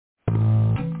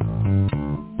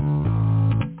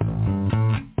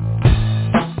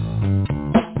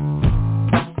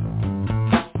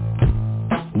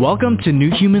Welcome to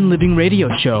New Human Living Radio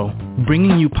Show,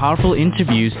 bringing you powerful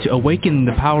interviews to awaken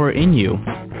the power in you.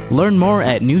 Learn more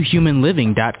at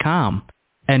newhumanliving.com.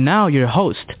 And now your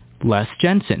host, Les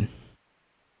Jensen.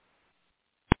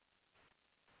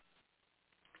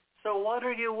 So what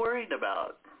are you worried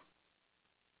about?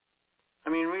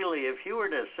 I mean, really, if you were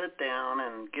to sit down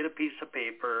and get a piece of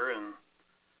paper and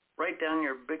write down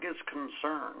your biggest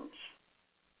concerns,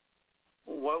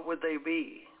 what would they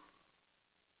be?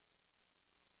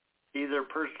 Either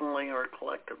personally or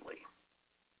collectively.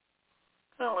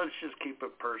 Now, let's just keep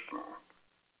it personal.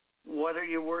 What are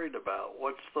you worried about?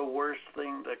 What's the worst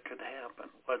thing that could happen?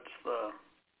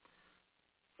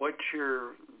 What's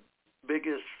your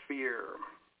biggest fear?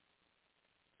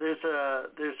 There's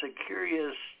a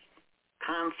curious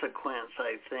consequence,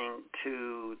 I think,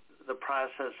 to the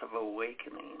process of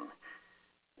awakening,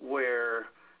 where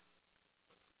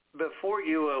before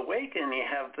you awaken, you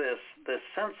have this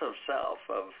sense of self,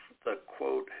 of the,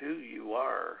 quote, who you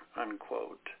are,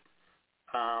 unquote,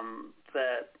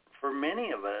 that for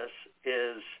many of us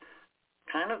is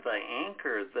kind of the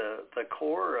anchor, the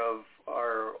core of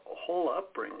our whole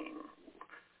upbringing.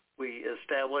 We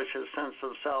establish a sense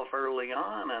of self early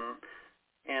on,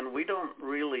 and we don't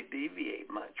really deviate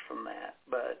much from that.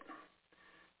 But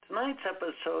tonight's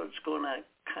episode is going to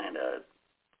kind of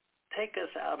take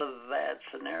us out of that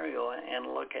scenario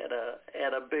and look at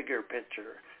a bigger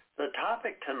picture. The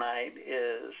topic tonight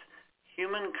is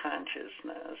human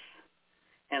consciousness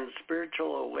and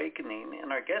spiritual awakening,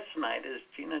 and our guest tonight is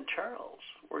Gina Charles.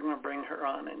 We're going to bring her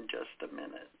on in just a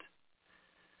minute.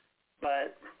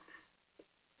 But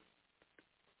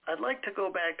I'd like to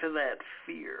go back to that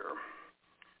fear.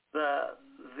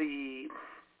 The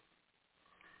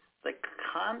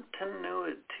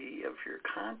continuity of your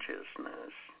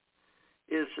consciousness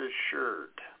is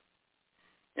assured.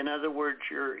 In other words,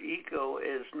 your ego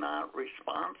is not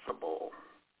responsible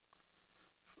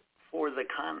for the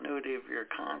continuity of your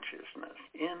consciousness.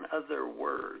 In other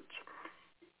words,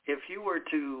 if you were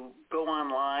to go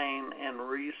online and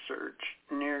research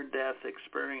near-death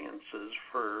experiences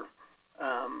for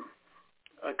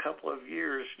a couple of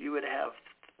years, you would have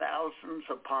thousands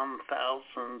upon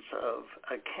thousands of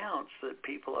accounts that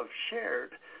people have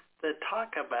shared that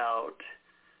talk about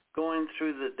going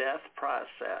through the death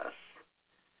process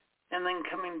and then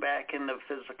coming back into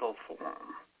physical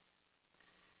form.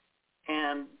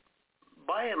 And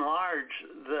by and large,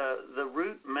 the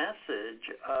root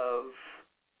message of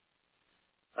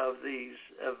these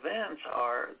events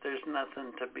are there's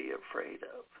nothing to be afraid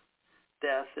of.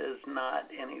 Death is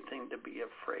not anything to be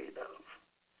afraid of,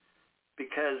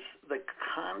 because the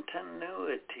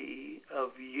continuity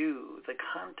of you, the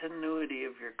continuity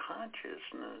of your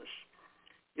consciousness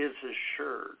is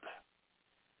assured.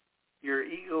 Your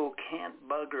ego can't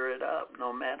bugger it up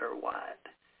no matter what.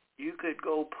 You could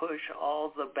go push all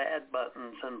the bad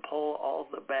buttons and pull all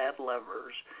the bad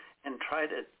levers and try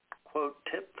to, quote,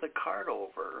 tip the cart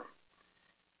over,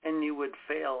 and you would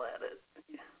fail at it.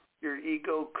 Your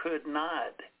ego could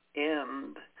not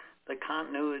end the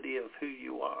continuity of who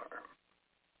you are.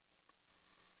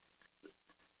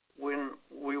 When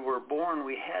we were born,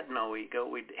 we had no ego.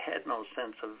 We had no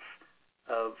sense of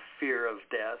fear of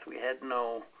death. We had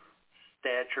no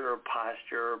stature or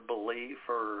posture or belief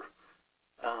or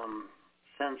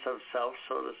sense of self,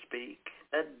 so to speak.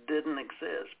 That didn't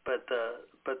exist. But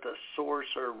the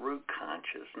source or root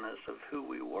consciousness of who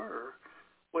we were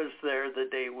was there the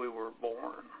day we were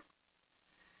born.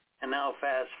 And now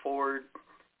fast forward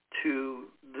to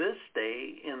this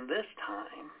day, in this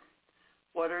time,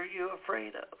 what are you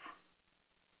afraid of?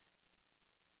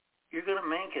 You're going to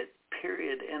make it,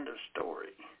 period, end of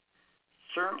story.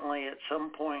 Certainly at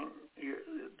some point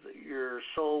your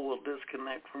soul will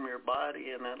disconnect from your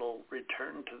body and it'll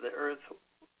return to the earth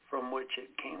from which it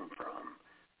came from.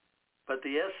 But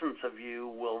the essence of you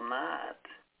will not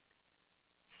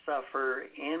suffer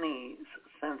any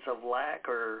sense of lack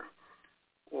or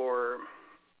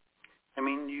I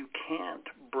mean, you can't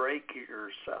break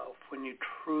yourself. When you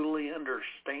truly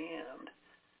understand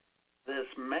this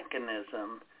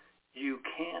mechanism, you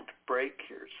can't break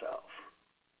yourself.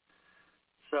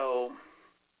 So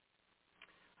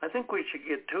I think we should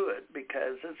get to it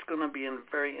because it's going to be a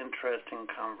very interesting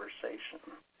conversation.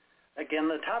 Again,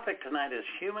 the topic tonight is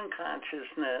human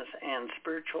consciousness and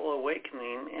spiritual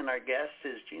awakening, and our guest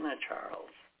is Gina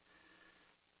Charles.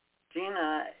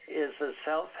 Gina is a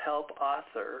self-help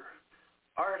author,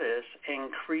 artist, and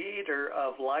creator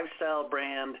of lifestyle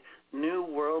brand New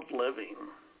World Living.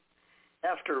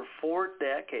 After 4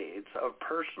 decades of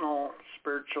personal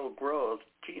spiritual growth,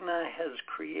 Gina has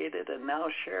created and now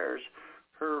shares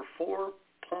her 4+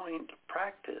 4-point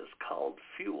practice called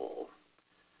Fuel,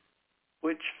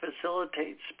 which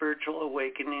facilitates spiritual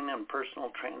awakening and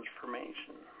personal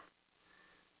transformation.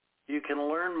 You can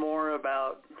learn more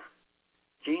about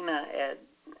Gina at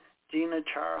Gina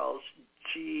Charles,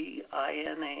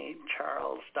 Gina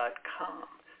Charles.com.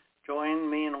 Join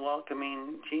me in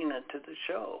welcoming Gina to the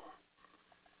show.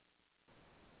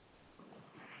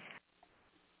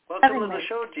 Welcome to the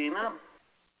show, Gina.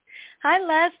 Hi,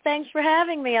 Les. Thanks for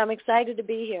having me. I'm excited to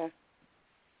be here.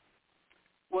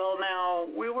 Well, now,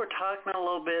 we were talking a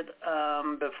little bit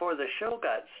before the show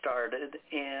got started,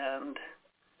 and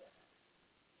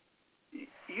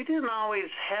you didn't always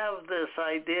have this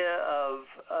idea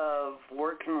of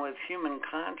working with human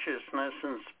consciousness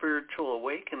and spiritual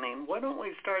awakening. Why don't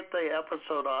we start the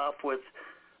episode off with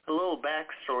a little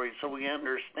backstory so we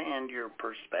understand your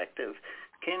perspective?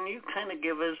 Can you kind of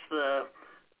give us the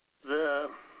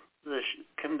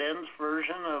condensed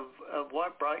version of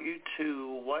what brought you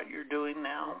to what you're doing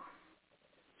now?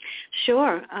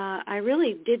 Sure. I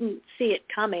really didn't see it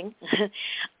coming,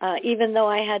 even though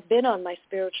I had been on my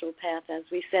spiritual path, as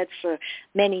we said, for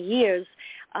many years.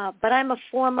 But I'm a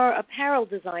former apparel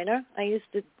designer. I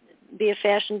used to be a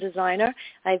fashion designer.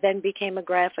 I then became a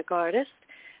graphic artist,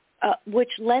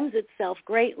 which lends itself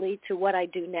greatly to what I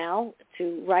do now,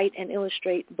 to write and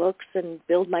illustrate books and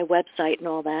build my website and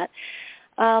all that.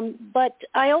 But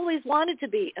I always wanted to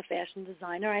be a fashion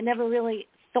designer. I never really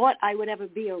thought I would ever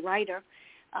be a writer.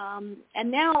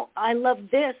 And now I love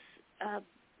this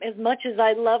as much as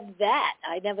I loved that.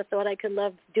 I never thought I could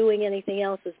love doing anything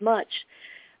else as much.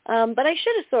 But I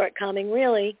should have saw it coming,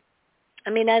 really. I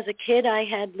mean, as a kid, I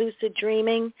had lucid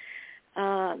dreaming.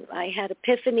 I had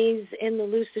epiphanies in the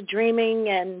lucid dreaming,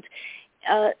 and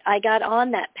I got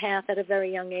on that path at a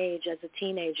very young age as a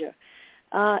teenager.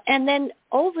 And then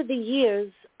over the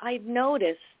years, I've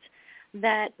noticed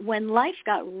that when life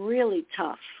got really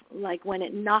tough, like when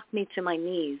it knocked me to my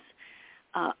knees,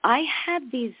 I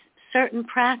had these certain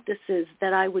practices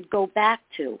that I would go back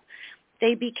to.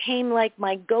 They became like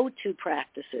my go-to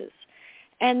practices.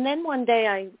 And then one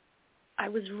day I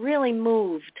was really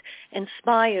moved,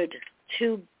 inspired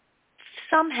to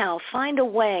somehow find a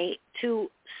way to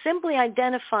simply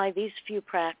identify these few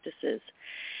practices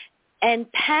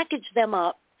and package them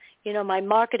up. You know, my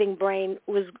marketing brain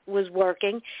was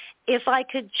working. If I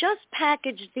could just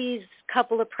package these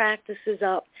couple of practices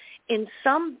up in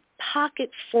some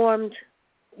pocket-formed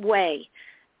way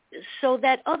so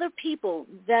that other people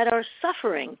that are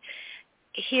suffering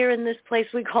here in this place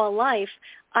we call life,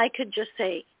 I could just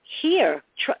say, here,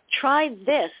 try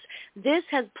this. This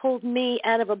has pulled me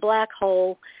out of a black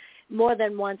hole more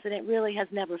than once, and it really has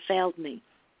never failed me.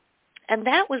 And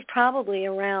that was probably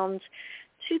around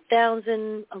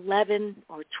 2011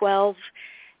 or 12,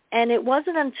 and it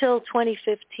wasn't until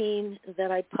 2015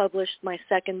 that I published my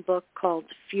second book called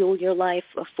Fuel Your Life,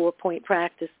 a 4-point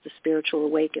practice to spiritual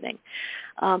awakening.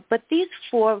 But these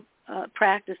 4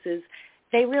 practices,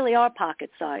 they really are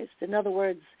pocket-sized. In other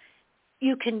words,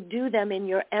 you can do them in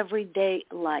your everyday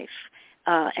life.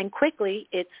 And quickly,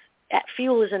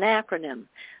 FUEL is an acronym.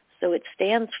 So it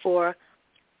stands for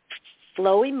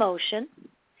flow emotion,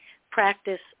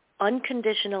 practice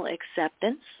unconditional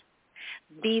acceptance,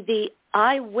 be the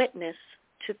eyewitness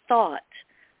to thought,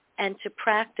 and to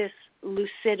practice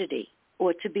lucidity,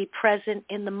 or to be present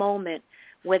in the moment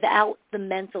without the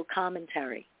mental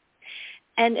commentary.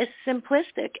 And as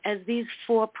simplistic as these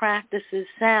 4 practices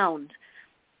sound,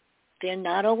 they're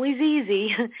not always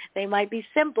easy. They might be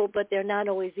simple, but they're not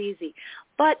always easy.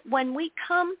 But when we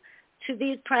come to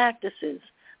these practices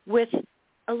with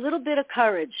a little bit of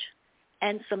courage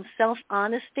and some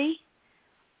self-honesty,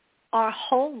 our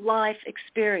whole life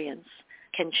experience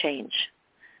can change.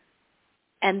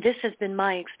 And this has been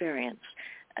my experience.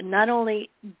 Not only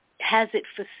has it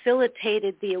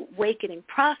facilitated the awakening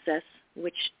process,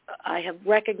 which I have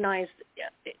recognized,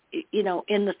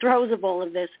 in the throes of all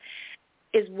of this,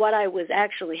 is what I was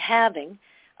actually having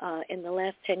in the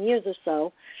last 10 years or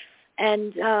so.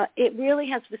 And it really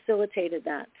has facilitated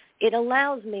that. It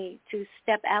allows me to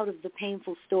step out of the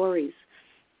painful stories.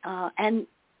 And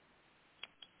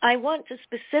I want to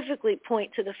specifically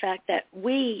point to the fact that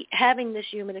we, having this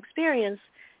human experience,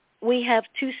 we have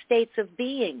 2 states of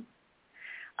being.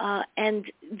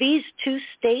 And these 2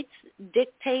 states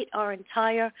dictate our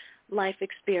entire life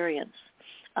experience.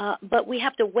 But we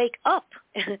have to wake up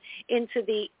into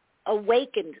the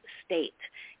awakened state.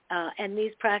 And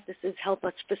these practices help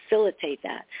us facilitate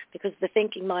that, because the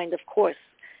thinking mind, of course,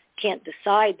 can't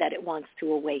decide that it wants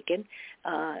to awaken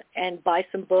and buy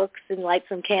some books and light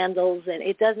some candles, and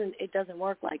it doesn't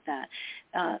work like that.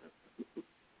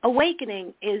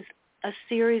 Awakening is a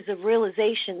series of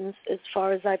realizations, as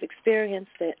far as I've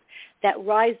experienced it, that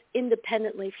rise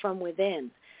independently from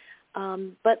within.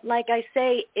 But like I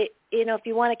say, if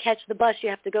you want to catch the bus, you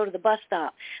have to go to the bus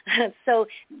stop. So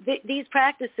these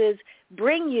practices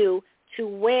bring you to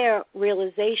where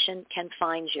realization can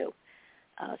find you,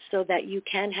 so that you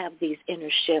can have these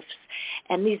inner shifts.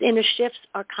 And these inner shifts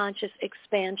are conscious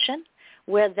expansion,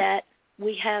 where that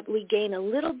we gain a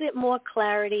little bit more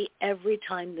clarity every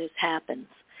time this happens.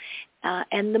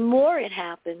 And the more it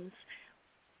happens,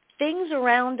 things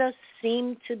around us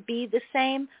seem to be the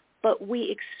same, but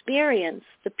we experience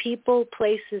the people,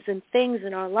 places, and things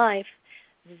in our life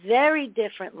very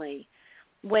differently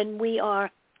when we are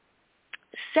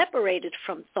separated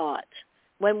from thought,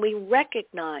 when we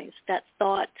recognize that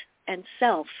thought and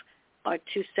self are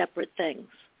two separate things.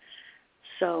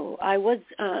 So I was,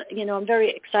 I'm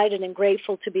very excited and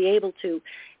grateful to be able to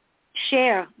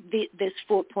share this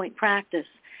 4-point practice,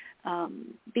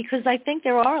 because I think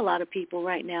there are a lot of people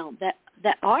right now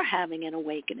that are having an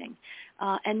awakening,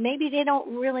 and maybe they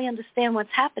don't really understand what's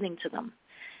happening to them.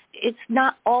 It's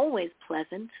not always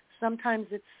pleasant. Sometimes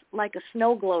it's like a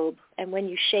snow globe, and when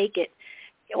you shake it,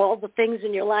 all the things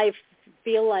in your life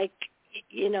feel like,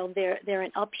 they're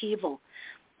in upheaval.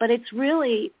 But it's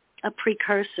really a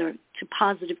precursor to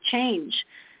positive change.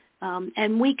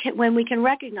 And when we can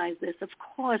recognize this, of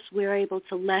course, we're able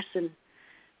to lessen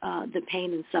the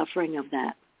pain and suffering of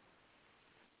that.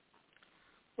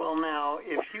 Well, now,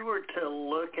 if you were to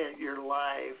look at your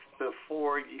life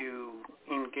before you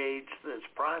engaged this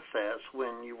process,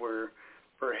 when you were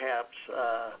perhaps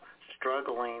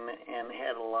struggling and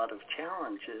had a lot of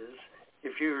challenges,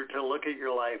 if you were to look at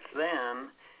your life then,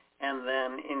 and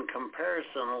then in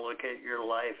comparison look at your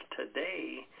life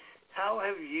today, how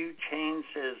have you changed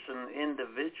as an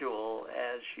individual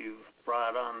as you've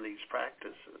brought on these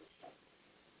practices?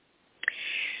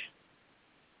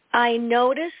 I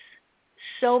notice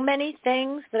so many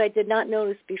things that I did not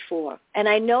notice before. And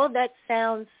I know that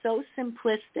sounds so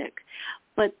simplistic,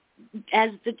 but as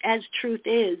truth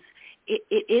is,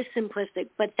 it is simplistic,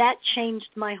 but that changed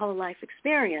my whole life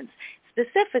experience.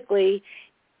 Specifically,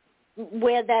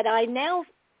 where that I now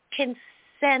can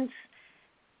sense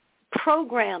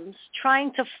programs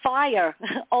trying to fire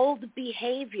old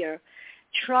behavior,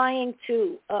 trying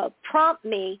to prompt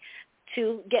me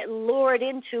to get lured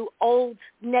into old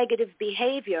negative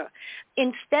behavior.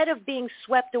 Instead of being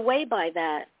swept away by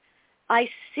that, I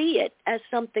see it as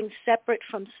something separate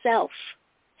from self,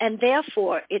 and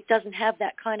therefore it doesn't have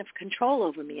that kind of control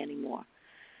over me anymore.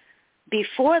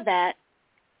 Before that,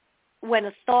 when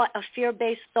a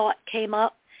fear-based thought came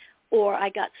up, or I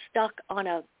got stuck on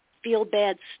a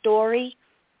feel-bad story,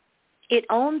 it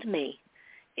owned me.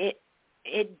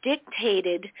 It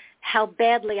dictated how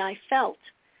badly I felt.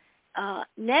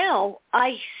 Now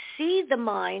I see the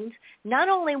mind, not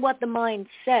only what the mind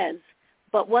says,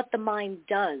 but what the mind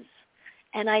does.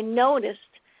 And I noticed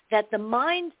that the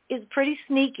mind is pretty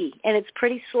sneaky and it's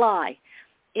pretty sly.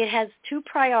 It has two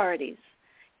priorities.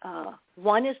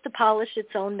 One is to polish its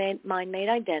own mind-made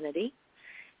identity,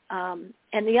 and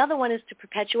the other one is to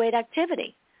perpetuate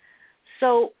activity.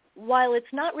 So while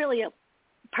it's not really a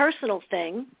personal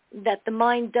thing, that the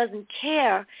mind doesn't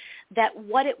care that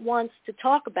what it wants to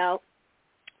talk about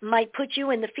might put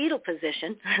you in the fetal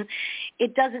position,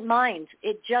 it doesn't mind.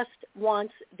 It just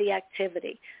wants the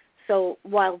activity. So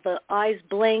while the eyes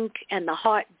blink and the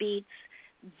heart beats,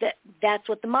 that's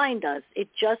what the mind does. It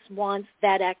just wants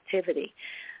that activity.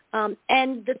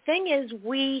 And the thing is,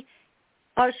 we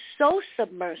are so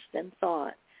submersed in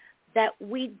thought that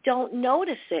we don't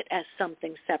notice it as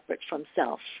something separate from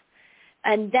self.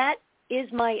 And that is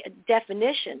my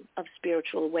definition of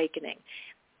spiritual awakening.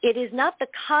 It is not the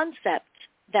concept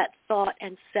that thought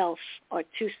and self are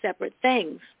two separate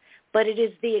things, but it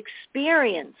is the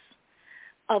experience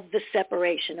of the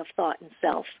separation of thought and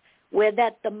self, where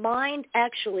that the mind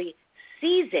actually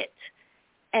sees it,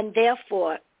 and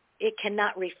therefore it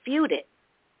cannot refute it.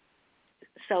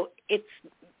 So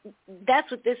that's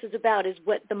what this is about, is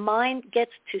what the mind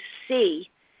gets to see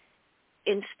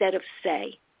instead of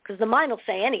say, because the mind will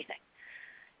say anything.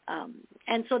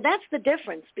 And so that's the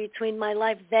difference between my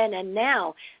life then and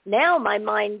now. Now my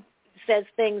mind says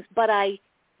things, but I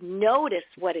notice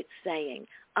what it's saying.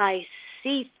 I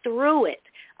see through it.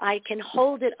 I can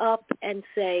hold it up and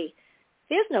say,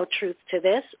 there's no truth to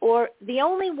this, or the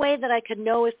only way that I could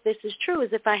know if this is true is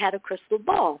if I had a crystal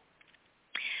ball.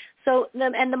 So,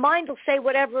 and the mind will say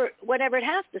whatever it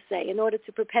has to say in order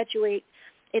to perpetuate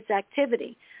its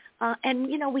activity. And,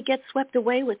 we get swept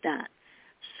away with that.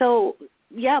 So,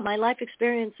 yeah, my life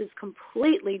experience is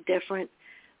completely different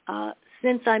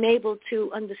since I'm able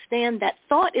to understand that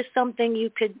thought is something you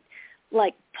could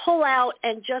like pull out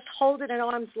and just hold it at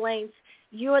arm's length,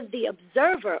 you're the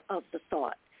observer of the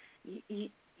thought.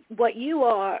 What you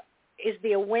are is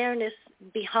the awareness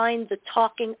behind the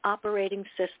talking operating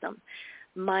system.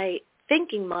 My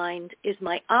thinking mind is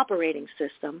my operating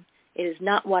system. It is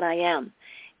not what I am.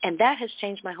 And that has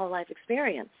changed my whole life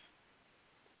experience.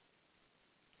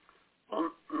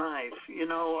 Well, nice. You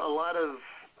know, a lot of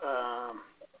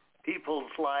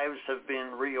people's lives have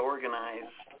been reorganized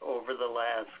over the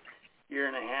last year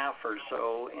and a half or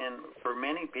so, and for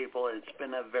many people it's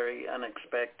been a very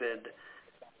unexpected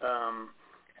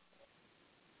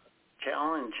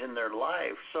challenge in their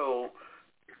life. So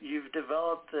you've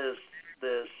developed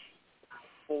this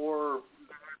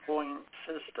 4-point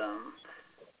system.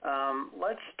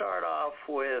 Let's start off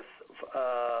with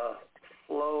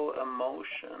flow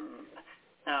emotion.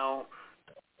 Now,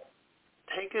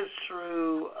 take us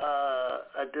through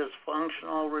a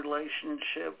dysfunctional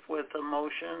relationship with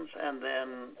emotions, and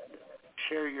then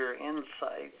share your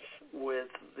insights with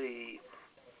the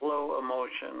flow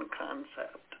emotion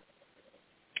concept.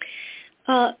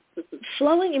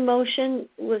 Flowing emotion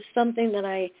was something that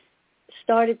I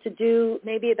started to do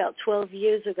maybe about 12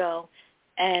 years ago,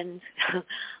 and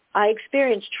I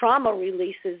experienced trauma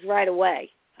releases right away.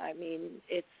 I mean,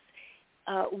 it's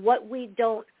what we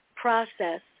don't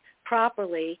process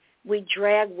properly, we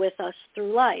drag with us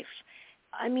through life.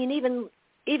 I mean, even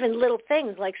little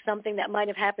things like something that might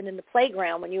have happened in the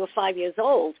playground when you were 5 years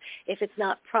old, if it's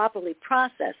not properly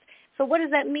processed. So what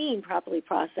does that mean, properly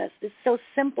processed? It's so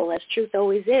simple, as truth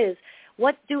always is.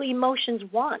 What do emotions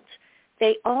want?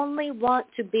 They only want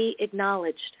to be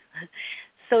acknowledged.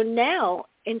 So now,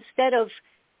 instead of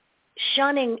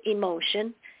shunning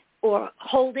emotion or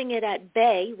holding it at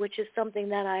bay, which is something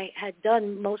that I had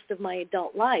done most of my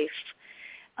adult life,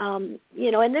 and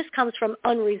this comes from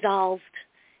unresolved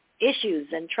issues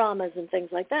and traumas and things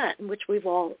like that, which we've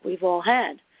all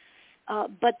had.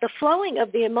 But the flowing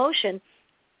of the emotion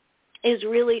is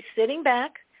really sitting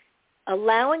back,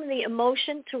 allowing the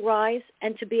emotion to rise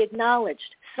and to be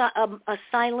acknowledged. A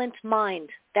silent mind.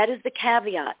 That is the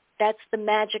caveat. That's the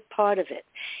magic part of it.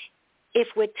 If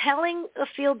we're telling a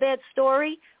feel-bad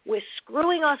story, we're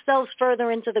screwing ourselves further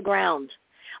into the ground.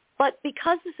 But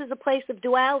because this is a place of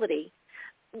duality,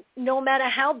 no matter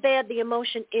how bad the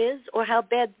emotion is or how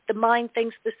bad the mind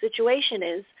thinks the situation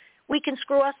is, we can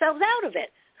screw ourselves out of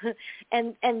it.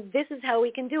 And this is how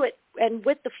we can do it. And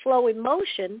with the flow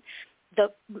emotion,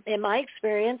 in my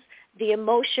experience, the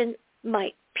emotion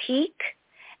might peak,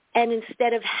 and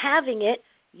instead of having it,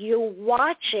 you're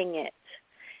watching it.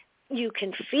 You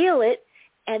can feel it,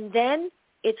 and then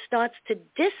it starts to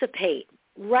dissipate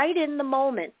right in the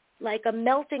moment, like a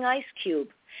melting ice cube.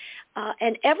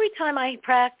 And every time I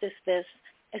practice this,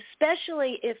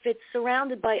 especially if it's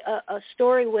surrounded by a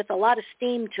story with a lot of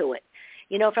steam to it,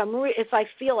 if I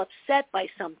feel upset by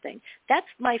something, that's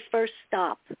my first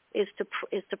stop, is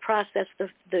to process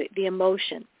the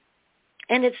emotion.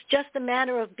 And it's just a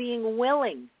matter of being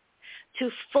willing to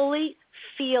fully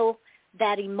feel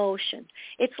that emotion.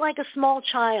 It's like a small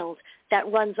child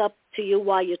that runs up to you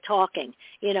while you're talking,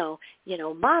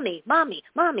 mommy, mommy,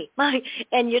 mommy, mommy,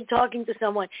 and you're talking to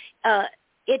someone.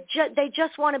 They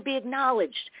just want to be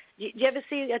acknowledged. You ever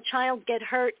see a child get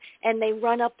hurt and they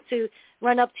run up to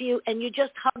you and you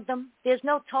just hug them? There's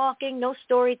no talking, no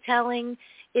storytelling.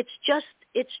 It's just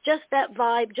that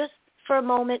vibe, just for a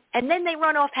moment, and then they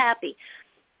run off happy.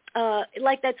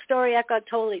 Like that story Eckhart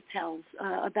Tolle tells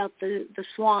about the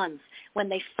swans when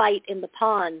they fight in the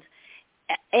pond.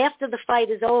 After the fight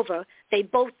is over, they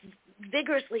both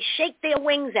vigorously shake their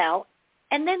wings out,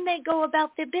 and then they go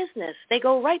about their business. They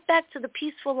go right back to the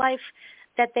peaceful life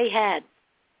that they had.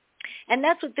 And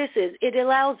that's what this is. It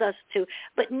allows us to.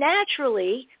 But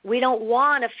naturally, we don't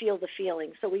want to feel the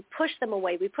feelings, so we push them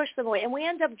away. And we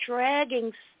end up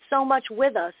dragging so much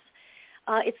with us.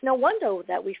 It's no wonder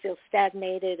that we feel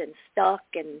stagnated and stuck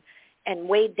and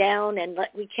weighed down, and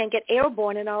we can't get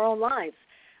airborne in our own lives.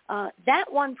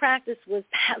 That one practice was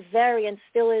very, and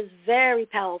still is very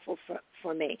powerful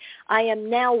for me. I am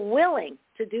now willing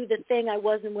to do the thing I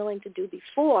wasn't willing to do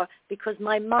before, because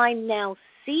my mind now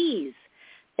sees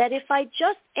that if I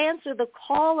just answer the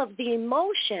call of the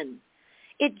emotion,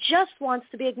 it just wants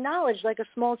to be acknowledged like a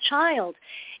small child.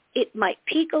 It might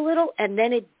peak a little, and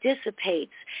then it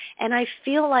dissipates. And I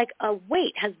feel like a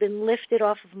weight has been lifted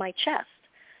off of my chest.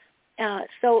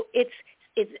 So it's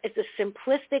a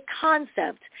simplistic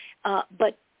concept,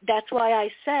 but that's why I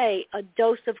say a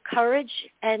dose of courage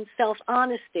and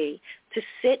self-honesty to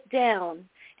sit down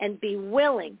and be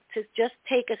willing to just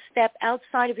take a step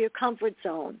outside of your comfort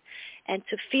zone and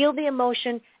to feel the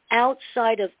emotion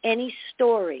outside of any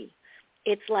story,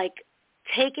 it's like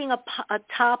taking a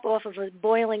top off of a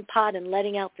boiling pot and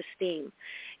letting out the steam.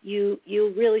 You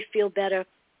really feel better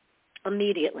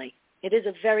immediately. It is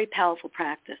a very powerful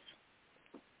practice.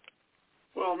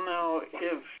 Well, now,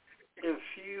 if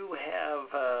you have,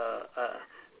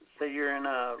 say you're in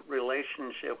a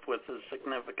relationship with a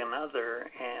significant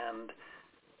other, and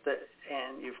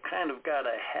you've kind of got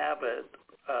a habit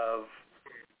of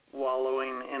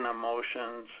wallowing in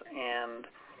emotions,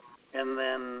 and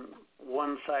then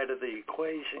one side of the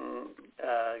equation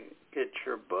gets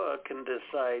your book and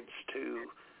decides to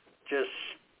just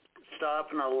stop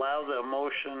and allow the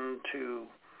emotion to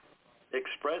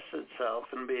express itself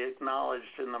and be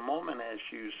acknowledged in the moment, as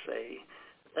you say,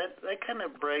 that kind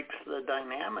of breaks the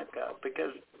dynamic up,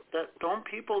 because don't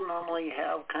people normally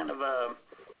have kind of a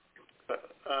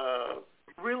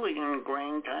really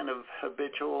ingrained kind of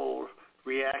habitual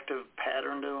reactive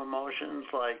pattern to emotions,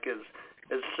 like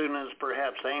as soon as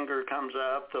perhaps anger comes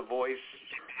up, the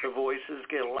voices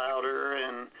get louder,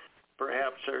 and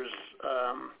perhaps there's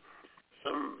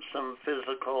some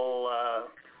physical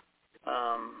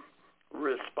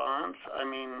response. I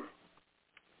mean,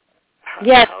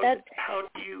 how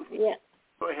do you? Yeah.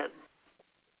 Go ahead.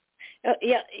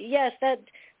 Yes,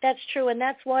 that's true, and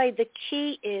that's why the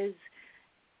key is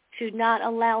to not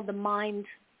allow the mind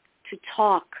to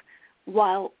talk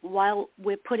while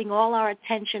we're putting all our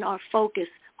attention, our focus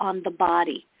on the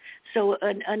body. So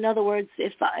in other words,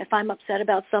 if I'm upset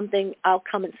about something, I'll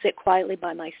come and sit quietly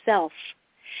by myself,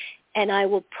 and I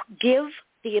will give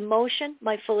the emotion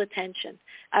my full attention.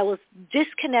 I will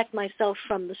disconnect myself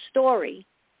from the story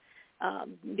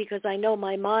because I know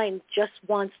my mind just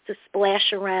wants to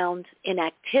splash around in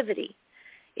activity.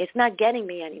 It's not getting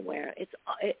me anywhere.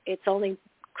 It's only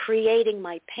creating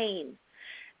my pain,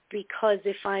 because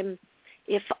if I'm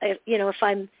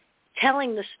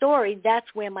telling the story, that's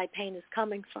where my pain is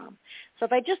coming from. So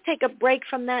if I just take a break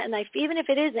from that, and even if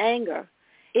it is anger,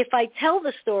 if I tell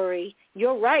the story,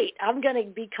 you're right, I'm going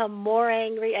to become more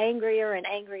angrier and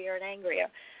angrier and angrier.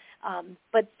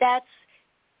 But that's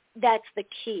the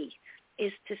key,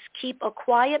 is to keep a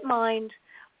quiet mind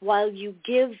while you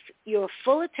give your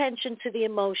full attention to the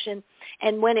emotion.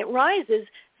 And when it rises,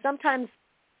 sometimes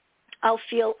I'll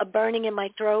feel a burning in my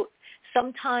throat.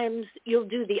 Sometimes you'll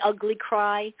do the ugly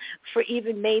cry for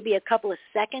even maybe a couple of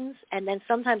seconds, and then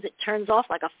sometimes it turns off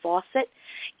like a faucet.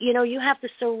 You have to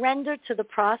surrender to the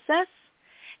process,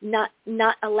 not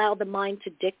allow the mind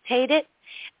to dictate it.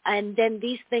 And then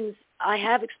these things, I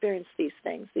have experienced these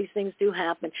things. These things do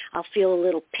happen. I'll feel a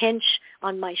little pinch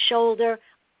on my shoulder.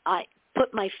 I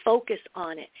put my focus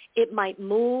on it. It might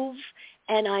move,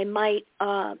 and I might,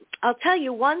 I'll tell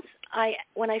you, when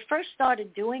I first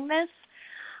started doing this,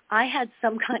 I had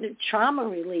some kind of trauma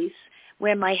release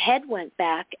where my head went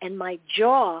back and my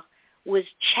jaw was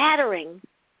chattering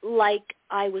like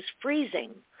I was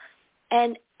freezing.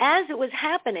 And as it was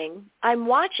happening, I'm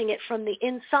watching it from the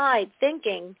inside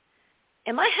thinking,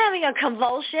 am I having a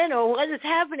convulsion or what is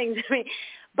happening to me?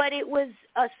 But it was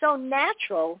so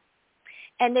natural,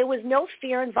 and there was no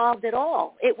fear involved at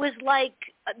all. It was like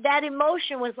that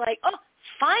emotion was like, oh,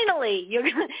 finally,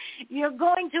 you're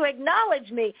going to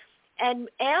acknowledge me. And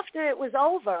after it was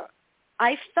over,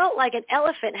 I felt like an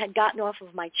elephant had gotten off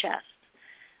of my chest.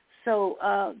 So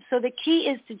the key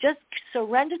is to just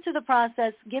surrender to the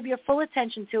process, give your full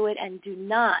attention to it, and do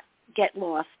not get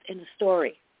lost in the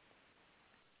story.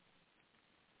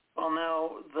 Well,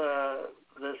 now,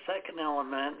 the second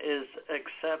element is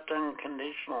accept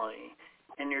unconditionally.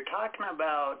 And you're talking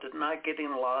about not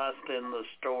getting lost in the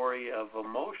story of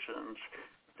emotions.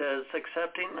 Does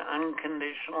accepting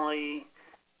unconditionally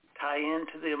tie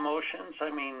into the emotions?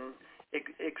 I mean,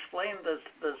 explain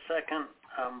the second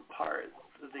part,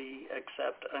 the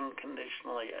accept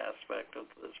unconditionally aspect of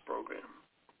this program.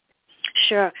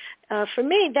 Sure. For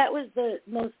me, that was the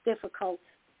most difficult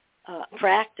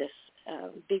practice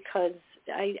because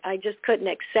I just couldn't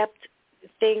accept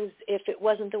things if it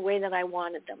wasn't the way that I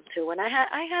wanted them to, and I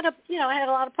had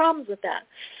a lot of problems with that.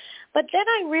 But then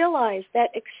I realized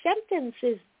that acceptance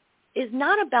is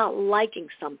not about liking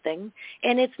something,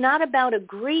 and it's not about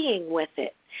agreeing with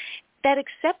it. That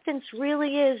acceptance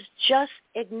really is just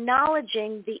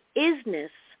acknowledging the isness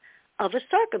of a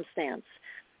circumstance.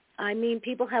 I mean,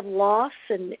 people have loss,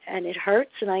 and it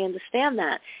hurts, and I understand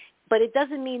that. But it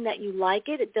doesn't mean that you like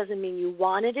it. It doesn't mean you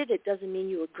wanted it. It doesn't mean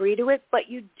you agree to it. But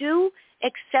you do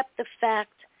accept the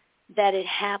fact that it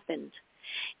happened.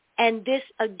 And this,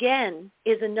 again,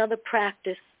 is another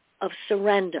practice of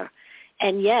surrender.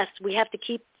 And yes, we have to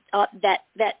keep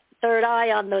that third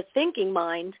eye on the thinking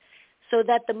mind, so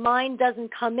that the mind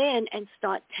doesn't come in and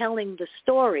start telling the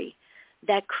story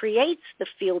that creates the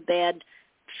feel-bad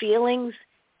feelings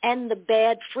and the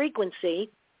bad frequency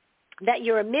that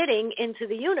you're emitting into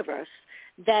the universe,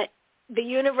 that the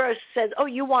universe says, oh,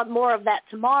 you want more of that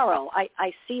tomorrow.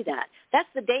 I see that. That's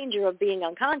the danger of being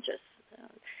unconscious,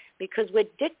 because we're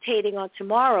dictating on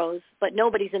tomorrows, but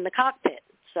nobody's in the cockpit.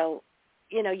 So,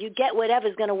 you get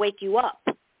whatever's going to wake you up,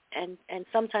 and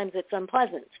sometimes it's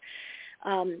unpleasant.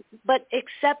 But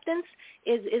acceptance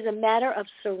is a matter of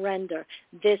surrender.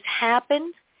 This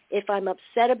happened. If I'm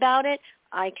upset about it,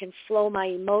 I can flow my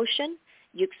emotion.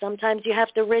 Sometimes you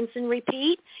have to rinse and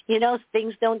repeat.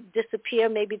 Things don't disappear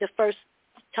maybe the first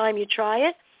time you try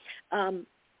it.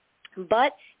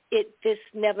 But this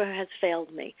never has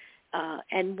failed me.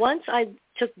 And once I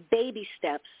took baby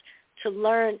steps to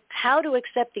learn how to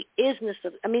accept the isness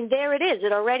of, there it is.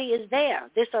 It already is there.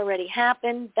 This already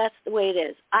happened. That's the way it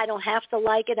is. I don't have to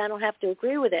like it. I don't have to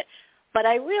agree with it. But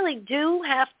I really do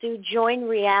have to join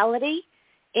reality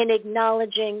in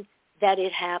acknowledging that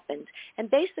it happened. And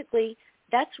basically,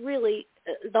 that's really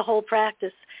the whole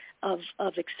practice of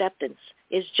acceptance,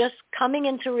 is just coming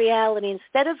into reality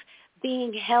instead of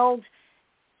being held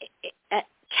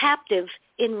captive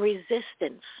in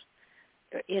resistance.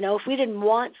 If we didn't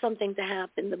want something to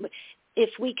happen, if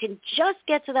we can just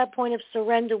get to that point of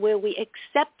surrender where we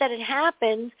accept that it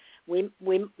happened, we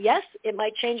yes, it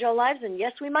might change our lives, and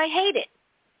yes, we might hate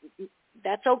it.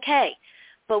 That's okay.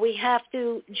 But we have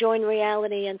to join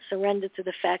reality and surrender to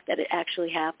the fact that it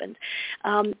actually happened.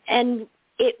 And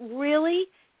it really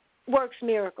works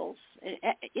miracles.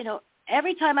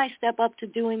 Every time I step up to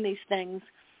doing these things,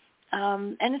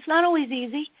 and it's not always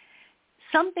easy,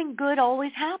 something good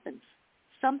always happens.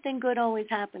 Something good always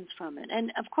happens from it.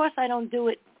 And, of course, I don't do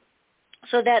it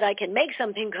so that I can make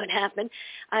something good happen,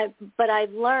 but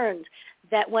I've learned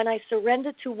that when I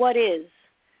surrender to what is,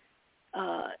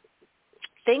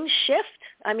 things shift.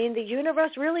 The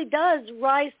universe really does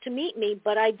rise to meet me,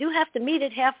 but I do have to meet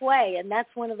it halfway, and that's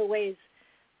one of the ways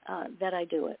that I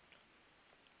do it.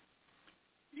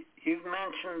 You've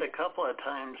mentioned a couple of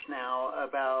times now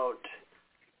about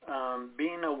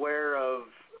being aware of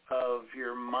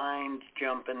your mind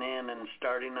jumping in and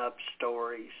starting up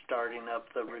stories, starting up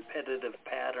the repetitive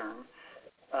pattern,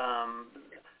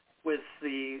 with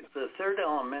the third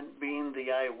element being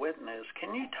the eyewitness.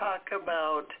 Can you talk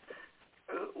about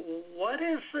what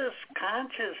is this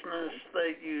consciousness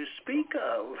that you speak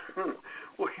of,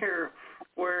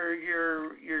 where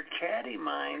your chatty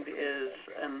mind is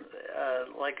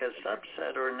like a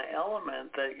subset or an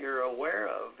element that you're aware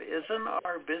of? Isn't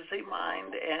our busy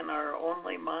mind and our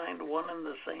only mind one and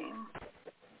the same?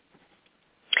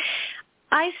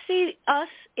 I see us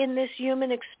in this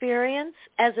human experience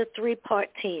as a three-part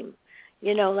team.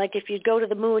 Like if you go to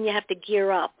the moon, you have to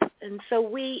gear up. And so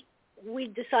we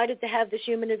decided to have this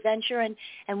human adventure,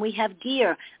 and we have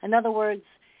gear. In other words,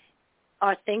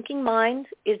 our thinking mind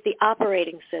is the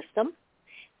operating system.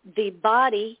 The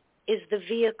body is the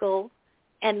vehicle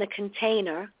and the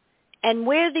container, and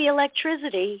we're the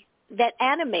electricity that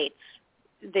animates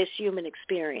this human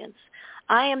experience.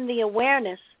 I am the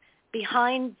awareness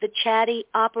behind the chatty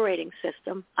operating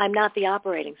system. I'm not the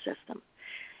operating system.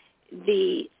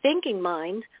 The thinking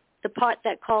mind, the part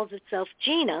that calls itself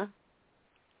Gina,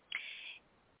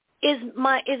 is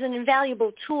an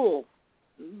invaluable tool.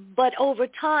 But over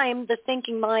time, the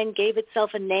thinking mind gave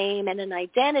itself a name and an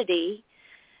identity,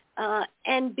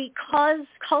 and because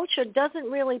culture doesn't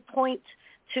really point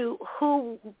to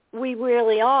who we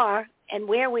really are and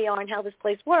where we are and how this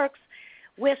place works,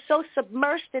 we're so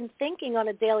submersed in thinking on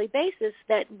a daily basis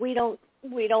that we don't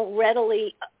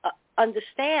readily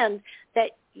understand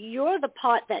that you're the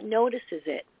part that notices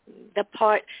it, the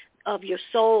part of your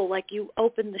soul, like you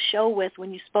opened the show with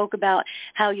when you spoke about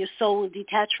how your soul is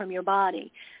detached from your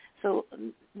body. So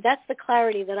that's the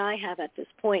clarity that I have at this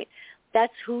point.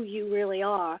 That's who you really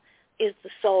are, is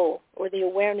the soul, or the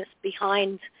awareness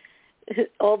behind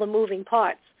all the moving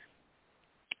parts.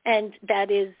 And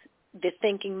that is the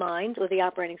thinking mind, or the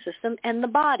operating system, and the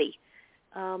body.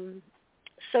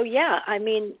 So yeah,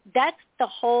 that's the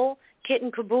whole kit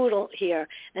and caboodle here.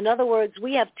 In other words,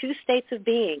 we have two states of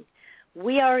being.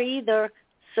 We are either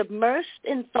submersed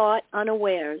in thought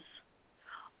unawares,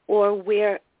 or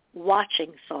we're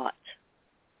watching thought.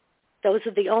 Those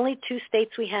are the only two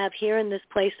states we have here in this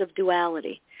place of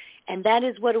duality. And that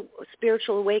is what a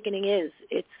spiritual awakening is.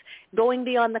 It's going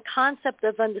beyond the concept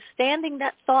of understanding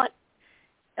that thought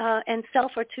and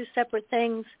self are two separate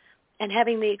things, and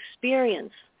having the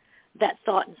experience that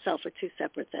thought and self are two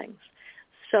separate things.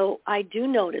 So I do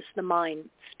notice the mind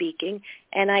speaking,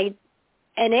 and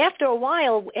after a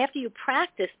while, after you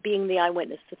practice being the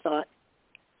eyewitness to thought,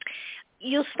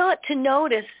 you'll start to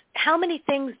notice how many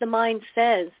things the mind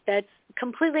says that's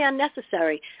completely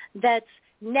unnecessary, that's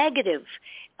negative.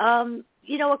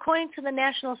 According to the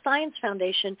National Science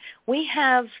Foundation, we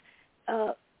have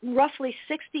roughly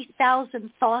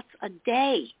 60,000 thoughts a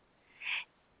day.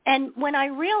 And when I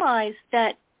realized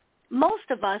that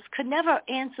most of us could never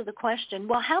answer the question,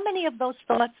 well, how many of those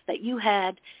thoughts that you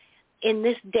had in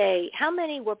this day, how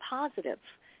many were positive?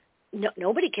 No,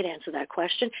 nobody could answer that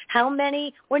question. How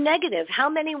many were negative? How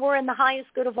many were in the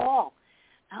highest good of all?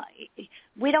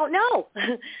 We don't know.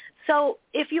 So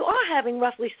if you are having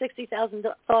roughly 60,000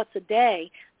 thoughts a day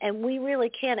and we really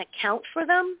can't account for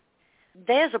them,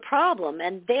 there's a problem,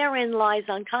 and therein lies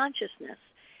unconsciousness.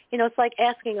 It's like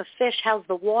asking a fish, how's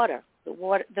the water?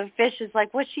 The fish is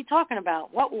like, what's she talking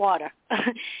about? What water?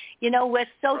 We're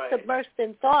so right. submersed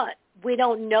in thought, we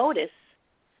don't notice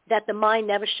that the mind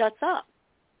never shuts up.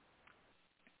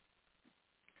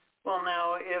 Well,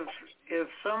 now, if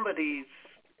somebody's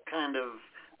kind of,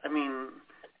 I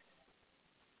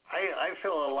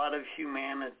feel a lot of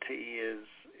humanity is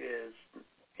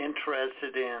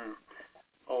interested in,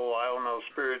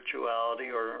 spirituality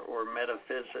or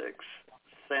metaphysics.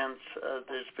 Since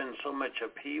there's been so much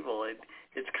upheaval,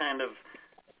 it's kind of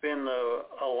been the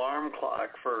alarm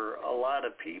clock for a lot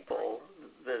of people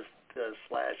this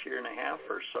last year and a half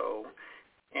or so.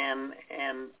 And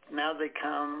now they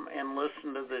come and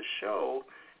listen to this show.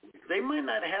 They might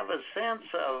not have a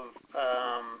sense of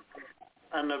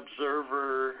an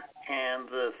observer and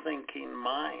the thinking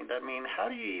mind. How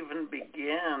do you even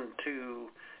begin to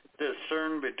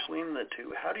discern between the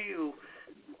two?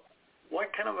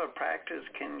 What kind of a practice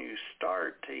can you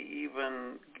start to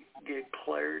even get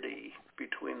clarity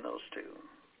between those two?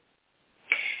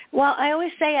 Well, I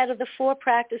always say out of the 4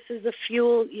 practices of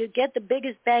Fuel, you get the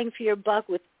biggest bang for your buck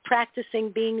with practicing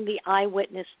being the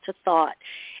eyewitness to thought.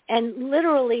 And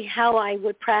literally how I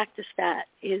would practice that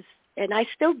is, and I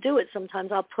still do it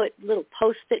sometimes, I'll put little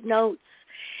Post-it notes.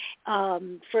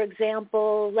 For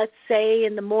example, let's say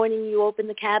in the morning you open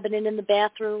the cabinet in the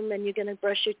bathroom and you're going to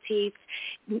brush your teeth,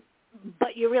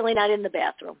 but you're really not in the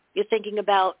bathroom. You're thinking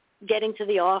about getting to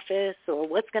the office or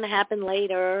what's going to happen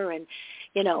later, and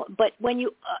but when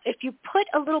if you put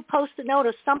a little Post-it note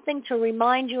or something to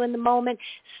remind you in the moment,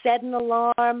 set an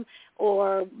alarm,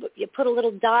 or you put a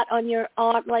little dot on your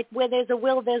arm, like where there's a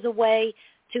will, there's a way,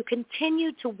 to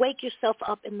continue to wake yourself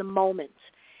up in the moment.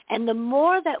 And the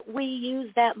more that we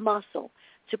use that muscle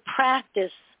to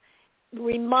practice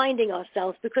reminding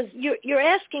ourselves, because you're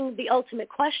asking the ultimate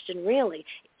question, really,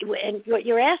 and what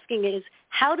you're asking is,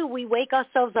 how do we wake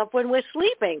ourselves up when we're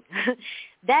sleeping?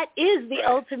 That is the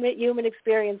ultimate human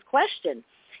experience question.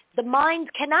 The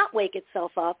mind cannot wake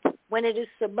itself up when it is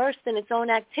submersed in its own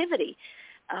activity.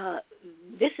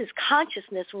 This is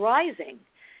consciousness rising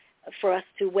for us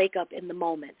to wake up in the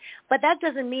moment. But that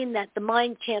doesn't mean that the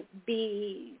mind can't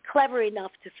be clever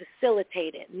enough to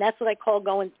facilitate it. And that's what I call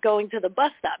going to the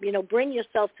bus stop. Bring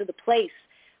yourself to the place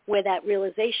where that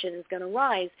realization is going to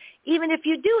rise, even if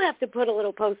you do have to put a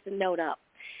little Post-it note up.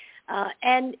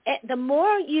 And the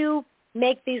more you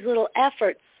make these little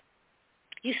efforts,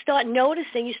 you start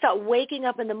noticing, you start waking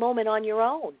up in the moment on your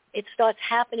own. It starts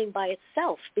happening by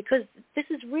itself, because this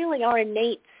is really our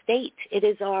innate state. It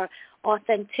is our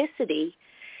authenticity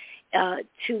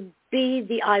to be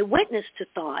the eyewitness to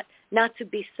thought, not to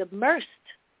be submersed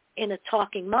in a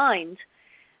talking mind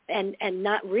and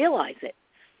not realize it.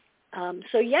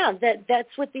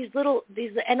 That's what these,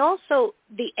 and also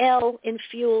the L in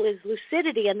Fuel is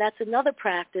lucidity, and that's another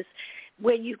practice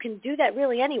where you can do that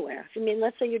really anywhere.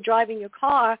 Let's say you're driving your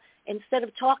car, instead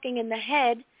of talking in the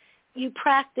head, you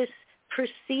practice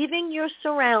perceiving your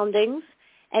surroundings,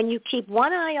 and you keep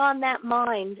one eye on that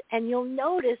mind, and you'll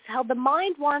notice how the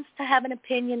mind wants to have an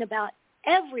opinion about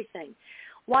everything.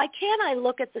 Why can't I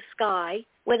look at the sky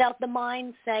without the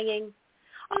mind saying,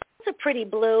 oh, it's a pretty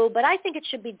blue, but I think it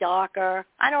should be darker.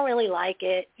 I don't really like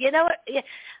it.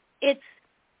 It's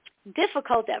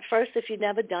difficult at first if you've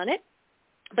never done it,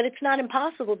 but it's not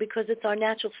impossible, because it's our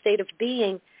natural state of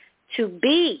being to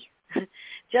be,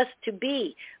 just to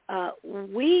be.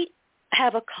 We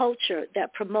have a culture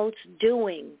that promotes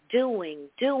doing,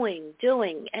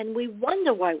 and we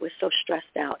wonder why we're so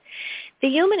stressed out. The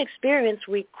human experience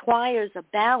requires a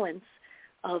balance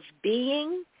of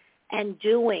being and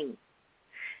doing.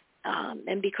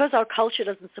 And because our culture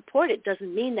doesn't support it,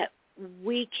 doesn't mean that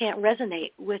we can't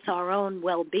resonate with our own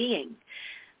well-being.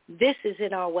 This is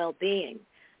in our well-being,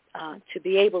 to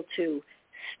be able to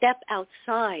step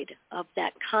outside of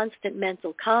that constant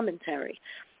mental commentary.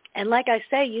 And like I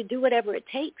say, you do whatever it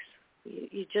takes.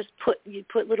 You just put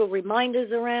little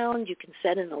reminders around. You can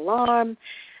set an alarm,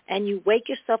 and you wake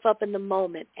yourself up in the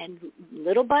moment. And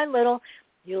little by little,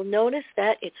 you'll notice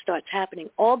that it starts happening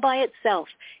all by itself.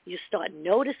 You start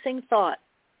noticing thought.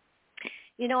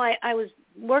 You know, I was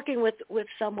working with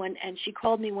someone, and she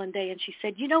called me one day, and she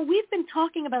said, you know, we've been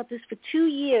talking about this for 2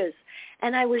 years,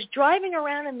 and I was driving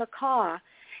around in the car,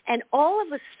 and all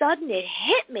of a sudden it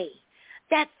hit me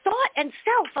that thought and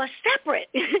self are separate.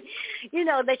 You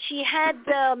know, that she had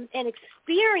an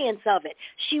experience of it.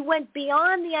 She went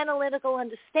beyond the analytical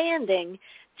understanding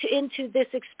into this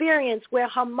experience where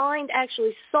her mind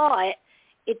actually saw it.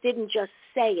 It didn't just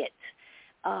say it.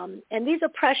 And these are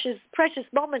precious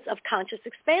moments of conscious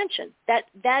expansion.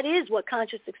 That is what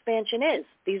conscious expansion is,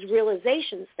 these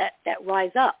realizations that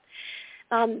rise up.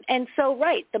 And so,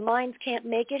 right, the minds can't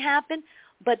make it happen,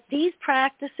 but these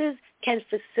practices can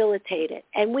facilitate it.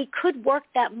 And we could work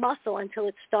that muscle until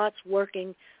it starts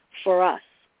working for us.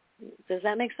 Does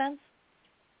that make sense?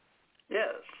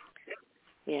 Yes.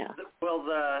 Yeah. Well,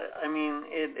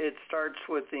 it starts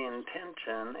with the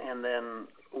intention, and then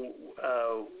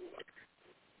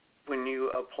when you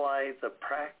apply the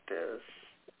practice,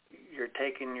 you're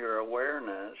taking your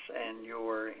awareness and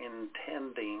you're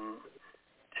intending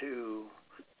to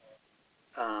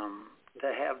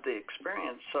have the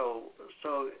experience. So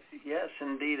yes,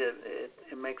 indeed,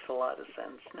 it makes a lot of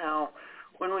sense. Now,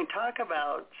 when we talk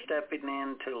about stepping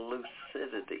into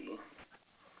lucidity,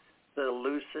 the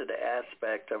lucid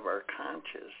aspect of our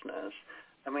consciousness,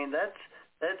 I mean, that's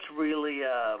really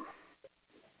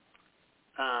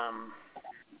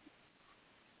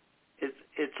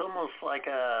it's almost like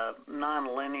a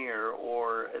nonlinear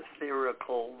or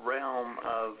etherical realm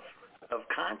of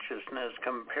consciousness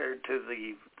compared to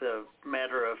the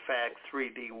matter-of-fact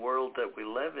 3D world that we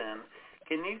live in.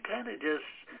 Can you kind of just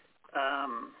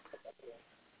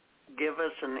give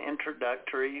us an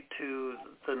introductory to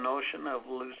the notion of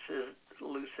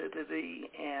lucidity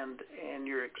and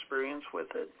your experience with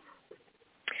it?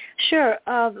 Sure.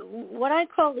 What I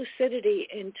call lucidity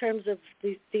in terms of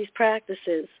these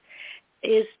practices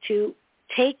is to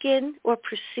take in or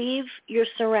perceive your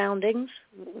surroundings,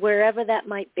 wherever that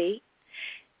might be,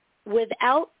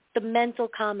 without the mental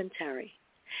commentary.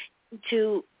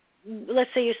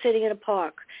 Let's say you're sitting in a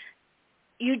park.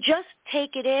 You just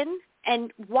take it in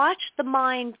and watch the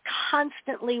mind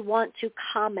constantly want to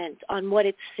comment on what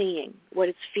it's seeing, what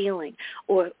it's feeling,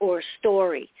 or a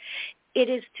story. It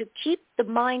is to keep the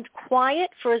mind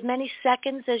quiet for as many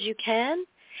seconds as you can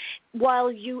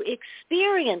while you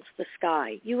experience the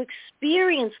sky, you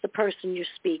experience the person you're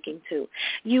speaking to.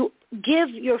 You give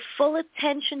your full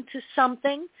attention to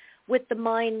something with the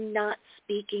mind not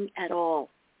speaking at all.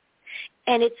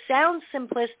 And it sounds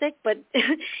simplistic, but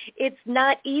it's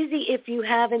not easy if you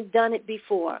haven't done it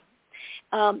before.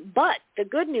 But the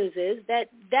good news is that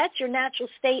that's your natural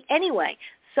state anyway.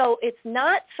 So it's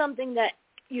not something that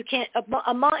you can't,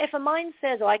 if a mind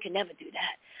says, oh, I can never do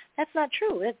that, that's not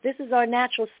true. This is our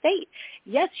natural state.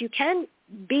 Yes, you can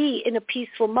be in a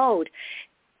peaceful mode.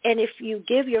 And if you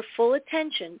give your full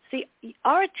attention, see,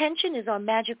 our attention is our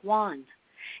magic wand.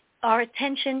 Our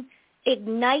attention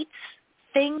ignites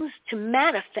things to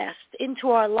manifest into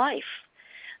our life.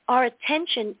 Our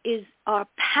attention is our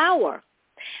power.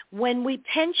 When we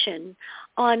tension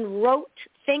on rote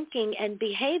thinking and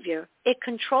behavior, it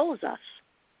controls us.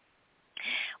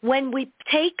 When we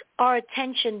take our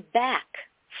attention back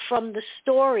from the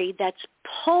story that's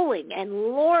pulling and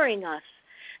luring us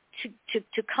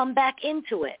to come back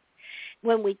into it,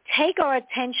 when we take our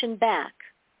attention back,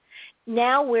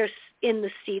 now we're in the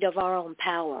seat of our own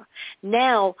power.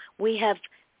 Now we have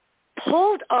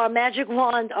pulled our magic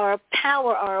wand, our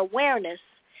power, our awareness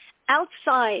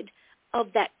outside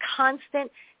of that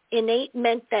constant innate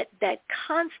that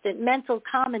constant mental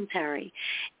commentary,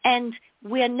 and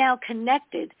we are now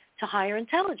connected to higher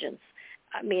intelligence.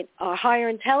 I mean, our higher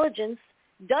intelligence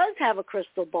does have a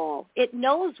crystal ball. It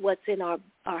knows what's in our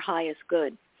highest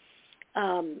good.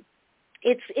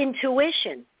 It's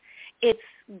intuition. It's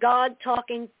God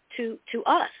talking to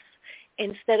us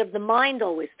instead of the mind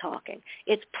always talking.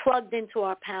 It's plugged into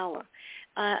our power.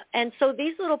 And so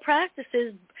these little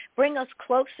practices bring us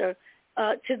closer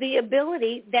to the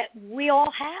ability that we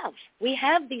all have. We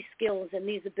have these skills and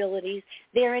these abilities.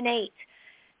 They're innate.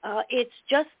 It's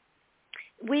just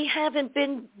we've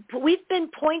been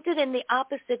pointed in the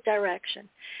opposite direction.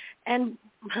 And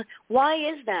why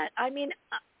is that? I mean,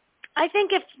 I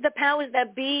think if the powers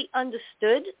that be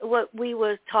understood what we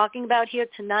were talking about here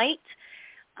tonight,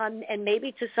 and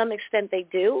maybe to some extent they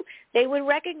do, they would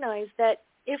recognize that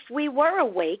if we were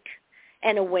awake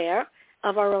and aware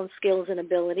of our own skills and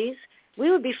abilities, we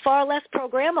would be far less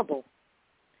programmable.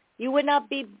 You would not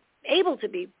be able to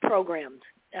be programmed.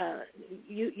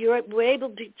 You're able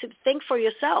to think for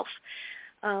yourself.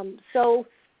 So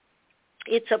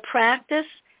it's a practice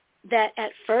that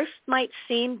at first might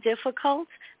seem difficult,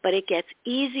 but it gets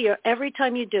easier every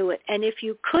time you do it. And if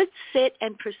you could sit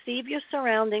and perceive your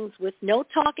surroundings with no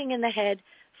talking in the head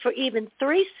for even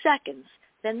 3 seconds,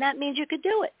 then that means you could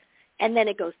do it. And then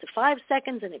it goes to 5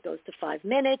 seconds, and it goes to 5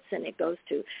 minutes, and it goes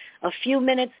to a few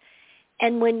minutes.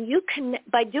 And when you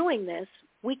by doing this,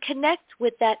 we connect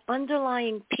with that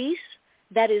underlying peace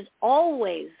that is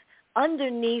always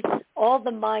underneath all the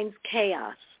mind's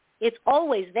chaos. It's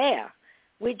always there.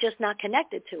 We're just not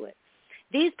connected to it.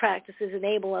 These practices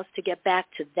enable us to get back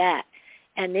to that.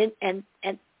 And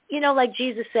you know, like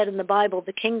Jesus said in the Bible,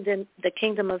 the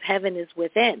kingdom of heaven is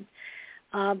within.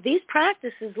 These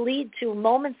practices lead to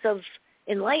moments of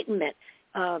enlightenment,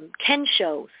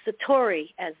 kensho,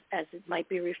 satori, as it might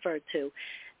be referred to.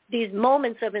 These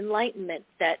moments of enlightenment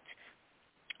that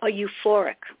are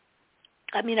euphoric.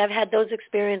 I mean, I've had those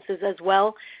experiences as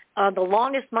well. The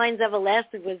longest mine's ever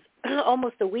lasted was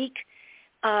almost a week.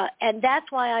 And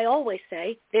that's why I always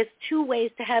say there's 2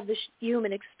 ways to have this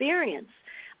human experience.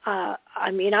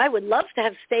 I mean, I would love to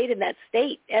have stayed in that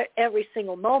state every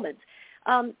single moment.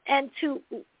 And to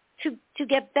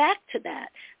get back to that,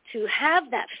 to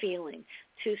have that feeling,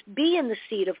 to be in the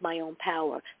seat of my own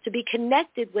power, to be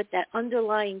connected with that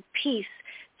underlying peace,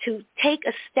 to take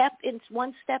a step in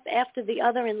one step after the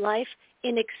other in life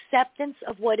in acceptance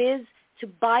of what is, to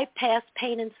bypass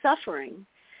pain and suffering.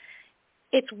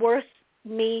 It's worth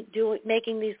me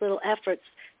making these little efforts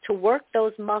to work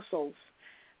those muscles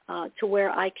to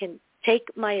where I can take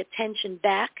my attention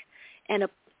back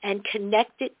and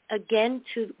connect it again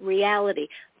to reality,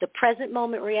 the present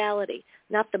moment reality,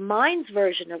 not the mind's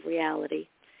version of reality.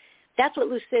 That's what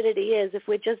lucidity is, if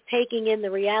we're just taking in the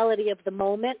reality of the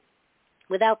moment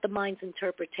without the mind's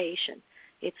interpretation.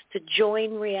 It's to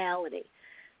join reality.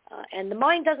 And the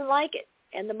mind doesn't like it,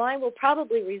 and the mind will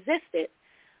probably resist it,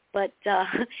 but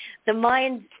the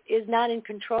mind is not in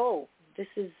control. This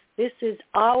is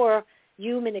our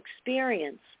human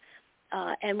experience.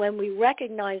 And when we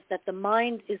recognize that the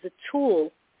mind is a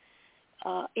tool,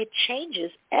 it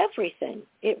changes everything.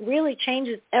 It really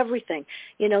changes everything.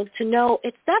 You know, to know,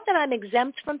 it's not that I'm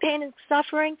exempt from pain and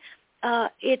suffering.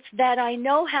 It's that I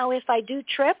know how if I do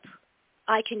trip,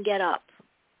 I can get up.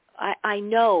 I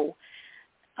know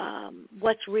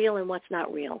what's real and what's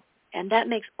not real. And that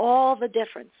makes all the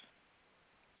difference.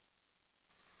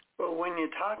 Well, when you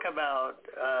talk about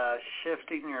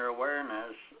shifting your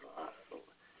awareness,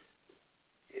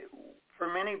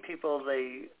 for many people,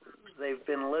 they've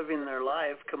been living their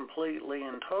life completely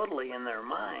and totally in their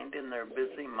mind, in their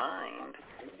busy mind.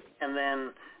 And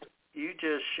then you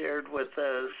just shared with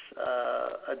us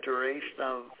a duration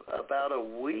of about a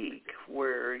week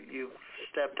where you've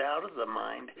stepped out of the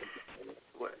mind.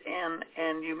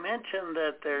 And you mentioned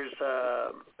that there's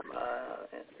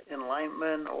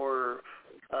enlightenment or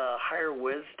higher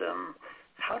wisdom.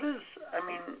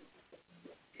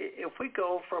 If we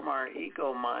go from our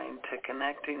ego mind to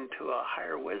connecting to a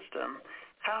higher wisdom,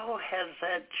 how has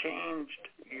that changed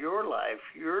your life,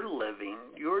 your living,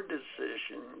 your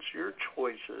decisions, your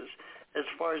choices, as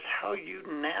far as how you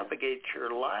navigate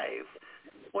your life?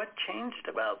 What changed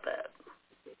about that?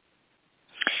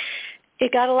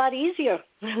 It got a lot easier.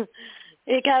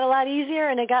 It got a lot easier,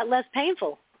 and it got less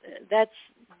painful. That's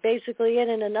basically it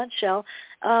in a nutshell.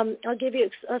 I'll give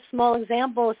you a small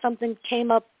example. Something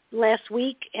came up last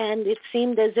week, and it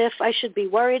seemed as if I should be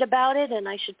worried about it, and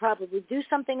I should probably do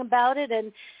something about it.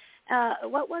 And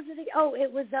what was it? Oh,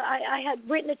 it was I had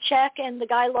written a check, and the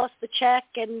guy lost the check,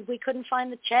 and we couldn't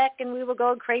find the check, and we were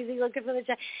going crazy looking for the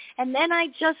check. And then I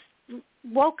just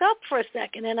woke up for a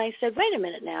second, and I said, wait a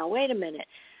minute.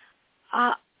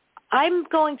 I'm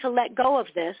going to let go of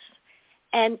this,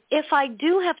 and if I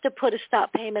do have to put a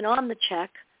stop payment on the check,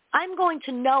 I'm going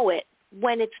to know it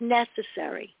when it's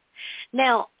necessary.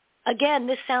 Now, again,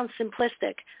 this sounds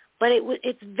simplistic, but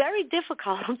it's very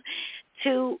difficult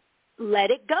to let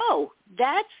it go.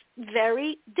 That's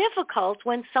very difficult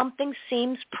when something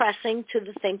seems pressing to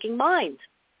the thinking mind.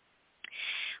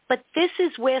 But this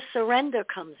is where surrender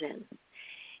comes in.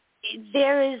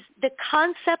 There is the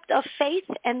concept of faith,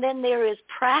 and then there is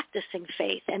practicing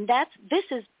faith, and this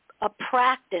is a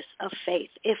practice of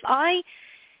faith. If I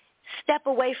step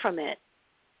away from it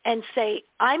and say,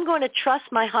 I'm going to trust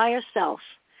my higher self,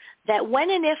 that when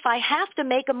and if I have to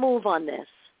make a move on this,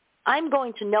 I'm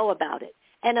going to know about it.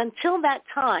 And until that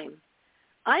time,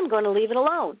 I'm going to leave it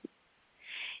alone.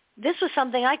 this was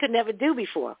something I could never do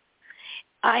before.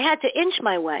 I had to inch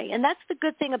my way, and that's the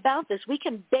good thing about this. We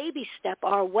can baby step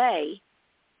our way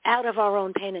out of our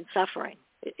own pain and suffering.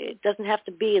 It doesn't have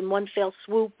to be in one fell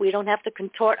swoop. We don't have to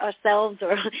contort ourselves.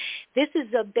 This is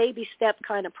a baby step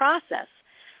kind of process.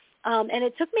 And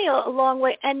it took me a long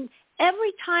way. And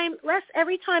every time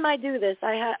I do this,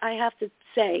 I have to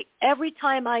say, every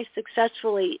time I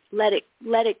successfully let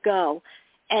it go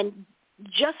and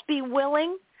just be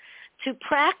willing to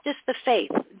practice the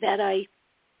faith that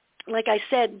like I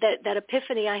said, that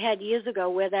epiphany I had years ago,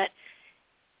 where that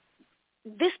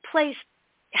this place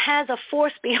has a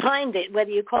force behind it, whether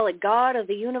you call it God or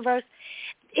the universe.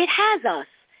 It has us.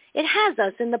 It has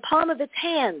us in the palm of its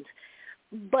hand.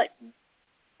 But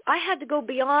I had to go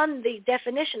beyond the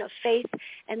definition of faith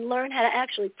and learn how to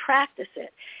actually practice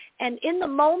it. And in the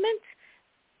moment,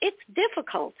 it's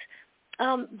difficult.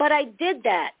 But I did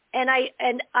that. And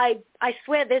I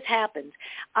swear this happened.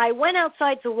 I went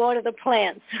outside to water the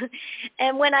plants.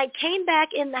 And when I came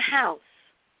back in the house,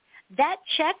 that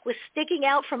check was sticking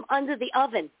out from under the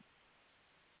oven.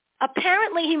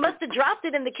 Apparently, he must have dropped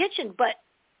it in the kitchen, but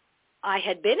I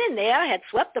had been in there, I had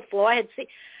swept the floor, I had seen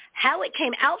how it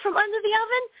came out from under the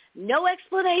oven, no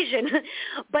explanation.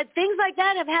 But things like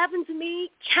that have happened to me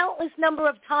countless number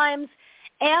of times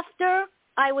after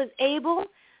I was able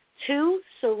to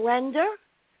surrender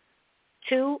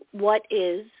to what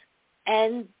is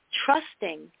and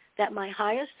trusting that my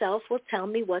higher self will tell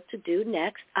me what to do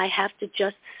next. I have to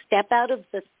just step out of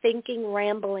the thinking,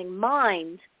 rambling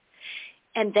mind,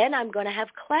 and then I'm going to have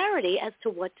clarity as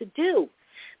to what to do.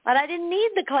 But I didn't need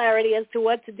the clarity as to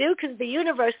what to do because the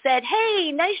universe said,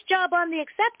 hey, nice job on the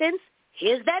acceptance.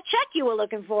 Here's that check you were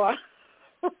looking for.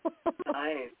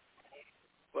 Nice.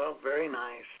 Well, very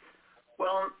nice.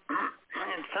 Well,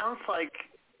 it sounds like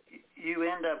you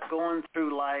end up going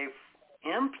through life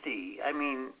empty. I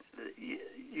mean,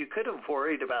 you could have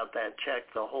worried about that check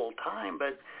the whole time,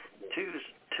 but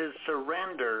to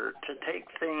surrender, to take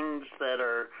things that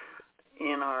are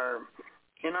in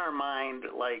our mind,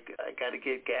 like I got to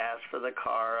get gas for the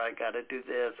car, I got to do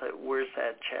this, where's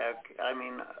that check? I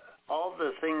mean, all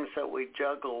the things that we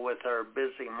juggle with our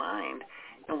busy mind.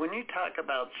 And when you talk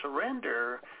about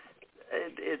surrender,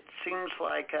 it seems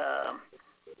like a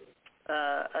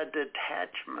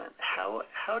detachment.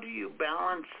 How do you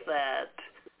balance that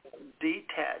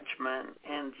detachment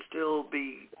and still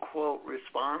be, quote,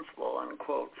 responsible,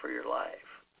 unquote, for your life?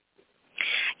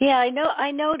 Yeah,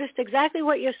 I noticed exactly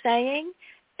what you're saying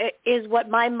is what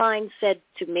my mind said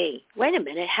to me. Wait a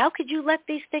minute, how could you let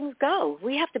these things go?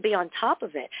 We have to be on top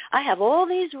of it. I have all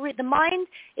these, the mind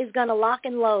is going to lock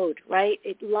and load, right?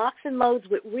 It locks and loads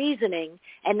with reasoning,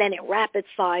 and then it rapid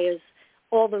fires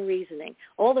all the reasoning,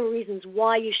 all the reasons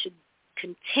why you should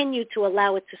continue to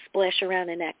allow it to splash around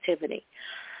in activity.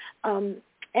 And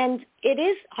it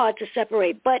is hard to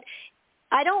separate, but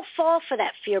I don't fall for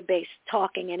that fear-based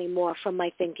talking anymore from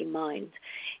my thinking mind.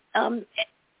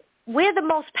 We're the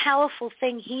most powerful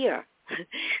thing here.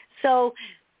 So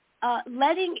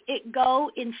letting it go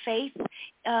in faith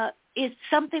is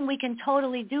something we can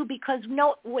totally do because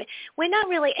we're not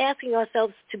really asking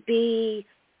ourselves to be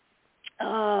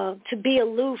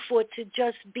aloof or to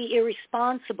just be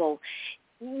irresponsible.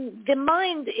 The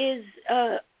mind is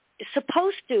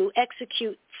supposed to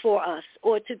execute for us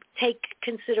or to take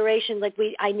consideration, like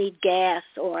I need gas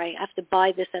or I have to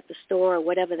buy this at the store or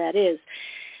whatever that is.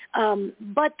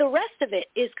 But the rest of it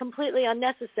is completely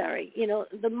unnecessary. You know,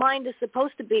 the mind is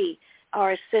supposed to be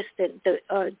our assistant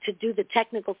to do the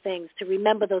technical things, to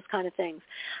remember those kind of things.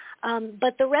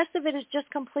 But the rest of it is just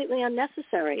completely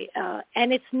unnecessary.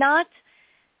 And it's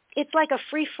like a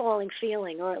free-falling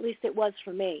feeling, or at least it was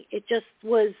for me. It just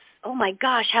was, oh my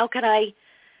gosh, how could I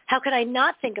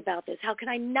not think about this? How can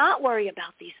I not worry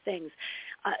about these things?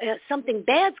 Something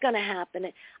bad's going to happen.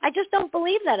 I just don't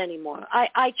believe that anymore.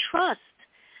 I trust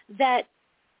that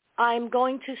I'm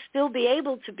going to still be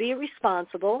able to be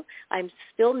responsible. I'm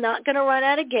still not going to run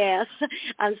out of gas.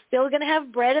 I'm still going to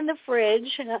have bread in the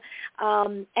fridge. And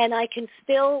I can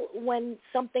still, when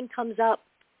something comes up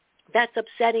that's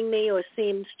upsetting me or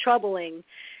seems troubling,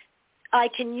 I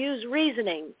can use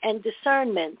reasoning and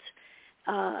discernment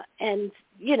and,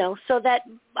 you know, so that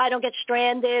I don't get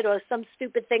stranded or some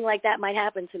stupid thing like that might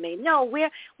happen to me. No,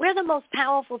 we're the most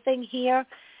powerful thing here.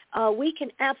 We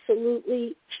can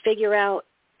absolutely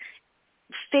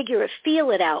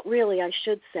feel it out, really, I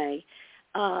should say,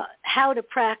 how to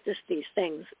practice these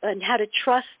things and how to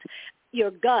trust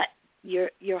your gut,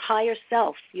 your higher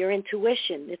self, your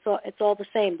intuition. It's all the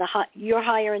same. Your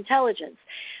higher intelligence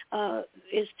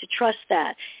is to trust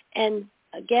that. And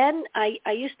again, I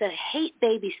used to hate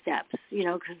baby steps,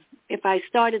 because if I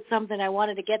started something, I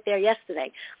wanted to get there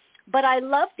yesterday. But I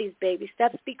love these baby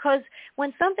steps because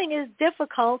when something is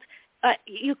difficult,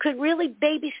 you could really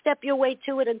baby step your way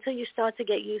to it until you start to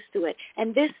get used to it.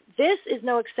 And this is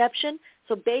no exception.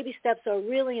 So baby steps are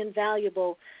really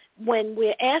invaluable when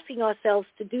we're asking ourselves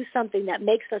to do something that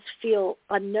makes us feel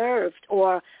unnerved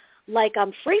or like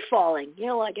I'm free-falling.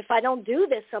 Like if I don't do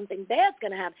this, something bad's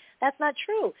going to happen. That's not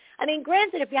true. I mean,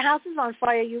 granted, if your house is on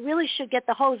fire, you really should get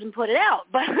the hose and put it out.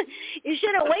 But you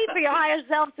shouldn't wait for your higher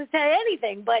self to say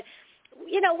anything. But,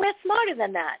 we're smarter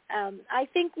than that. I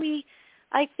think we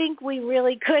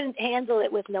really couldn't handle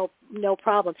it with no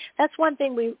problem. That's one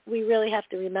thing we really have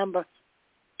to remember.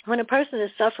 When a person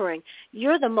is suffering,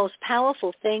 you're the most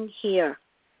powerful thing here.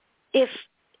 If,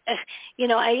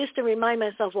 I used to remind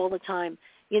myself all the time,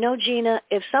 Gina,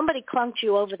 if somebody clunked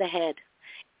you over the head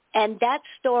and that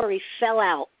story fell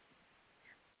out,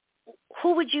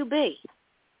 who would you be?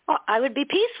 Oh, I would be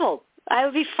peaceful. I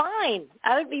would be fine.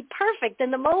 I would be perfect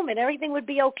in the moment. Everything would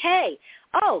be okay.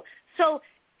 Oh, so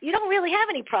you don't really have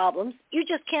any problems. You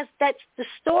just can't, that's the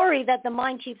story that the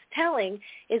mind keeps telling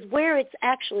is where it's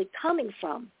actually coming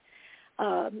from.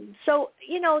 So,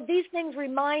 these things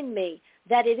remind me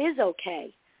that it is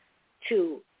okay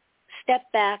to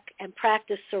step back and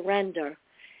practice surrender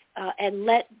and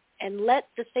let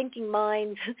the thinking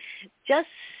mind just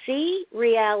see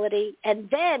reality, and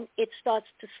then it starts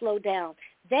to slow down.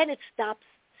 Then it stops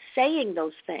saying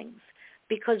those things,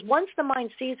 because once the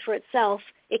mind sees for itself,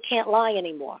 it can't lie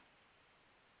anymore.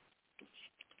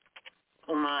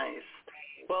 Oh, nice.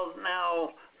 Well,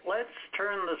 now let's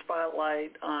turn the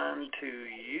spotlight on to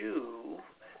you.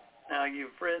 Now,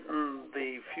 you've written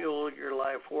the Fuel Your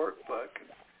Life workbook.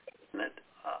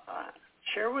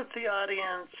 Share with the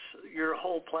audience your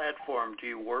whole platform. Do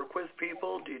you work with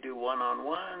people? Do you do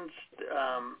one-on-ones?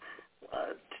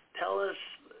 Tell us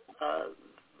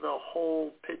the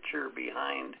whole picture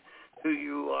behind who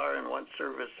you are and what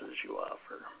services you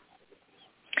offer.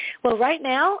 Well, right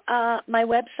now, my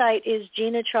website is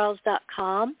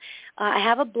GinaCharles.com. I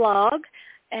have a blog,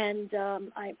 and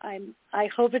I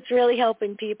hope it's really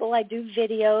helping people. I do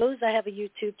videos. I have a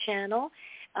YouTube channel.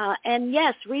 And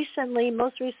yes,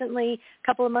 most recently, a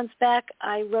couple of months back,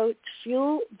 I wrote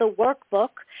Fuel the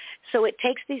Workbook. So it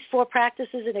takes these 4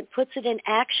 practices and it puts it in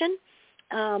action.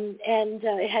 And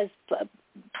it has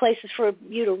places for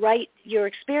you to write your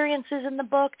experiences in the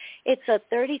book. It's a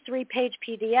 33-page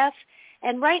PDF.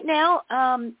 And right now,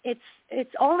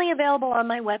 it's only available on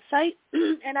my website.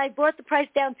 And I brought the price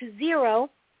down to $0.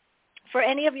 For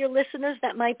any of your listeners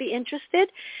that might be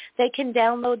interested, they can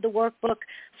download the workbook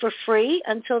for free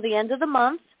until the end of the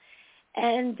month.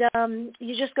 And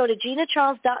you just go to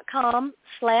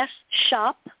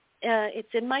GinaCharles.com/shop.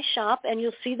 It's in my shop, and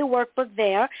you'll see the workbook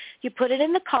there. You put it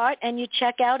in the cart, and you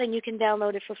check out, and you can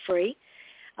download it for free.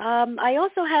 I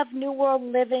also have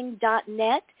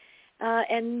newworldliving.net.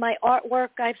 And my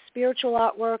artwork, I have spiritual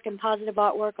artwork and positive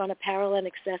artwork on apparel and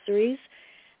accessories.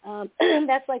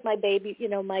 That's like my baby,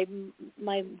 my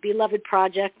beloved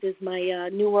project is my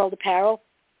New World apparel.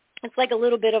 It's like a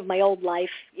little bit of my old life,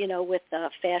 with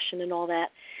fashion and all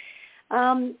that.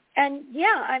 And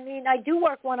yeah, I mean, I do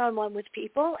work one-on-one with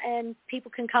people, and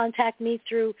people can contact me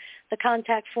through the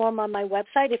contact form on my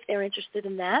website if they're interested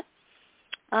in that.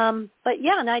 But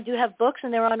yeah, and I do have books,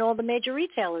 and they're on all the major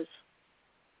retailers.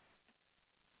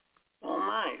 Well,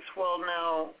 nice. Well,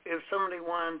 now, if somebody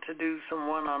wanted to do some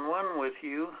one-on-one with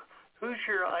you, who's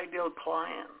your ideal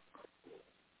client?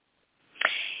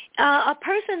 A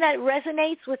person that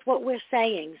resonates with what we're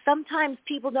saying. Sometimes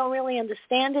people don't really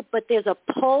understand it, but there's a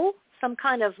pull, some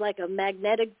kind of like a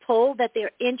magnetic pull that they're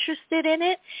interested in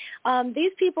it.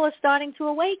 These people are starting to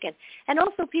awaken, and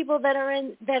also people that are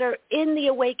in the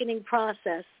awakening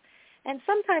process. And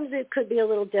sometimes it could be a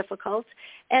little difficult,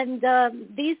 and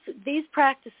these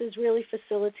practices really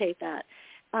facilitate that.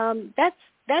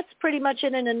 That's pretty much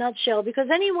it in a nutshell. Because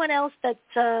anyone else that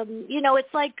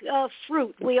it's like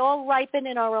fruit. We all ripen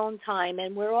in our own time,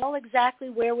 and we're all exactly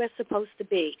where we're supposed to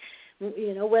be.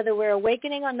 Whether we're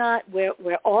awakening or not,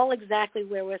 we're all exactly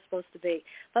where we're supposed to be.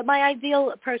 But my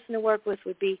ideal person to work with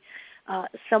would be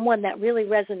someone that really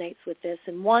resonates with this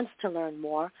and wants to learn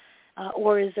more.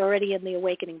 Or is already in the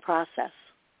awakening process.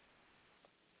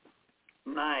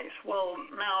 Nice. Well,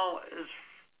 now,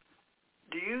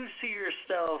 do you see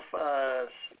yourself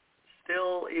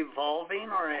still evolving,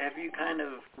 or have you kind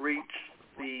of reached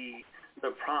the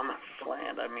promised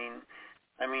land? I mean,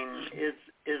 is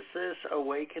this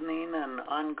awakening an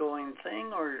ongoing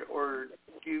thing, or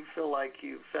do you feel like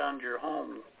you've found your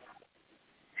home?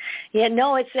 Yeah,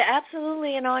 no, it's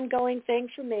absolutely an ongoing thing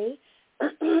for me.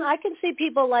 I can see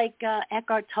people like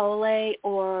Eckhart Tolle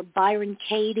or Byron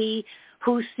Katie,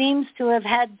 who seems to have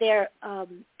had their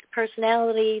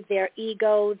personality, their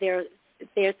ego, their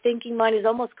thinking mind is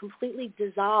almost completely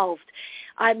dissolved.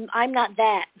 I'm not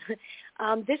that.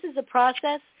 This is a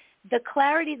process. The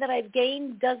clarity that I've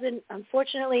gained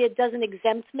unfortunately, it doesn't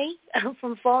exempt me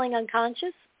from falling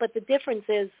unconscious, but the difference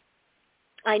is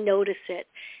I notice it,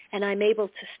 and I'm able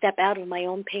to step out of my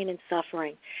own pain and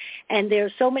suffering. And there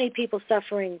are so many people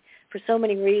suffering for so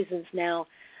many reasons now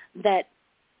that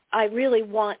I really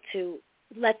want to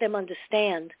let them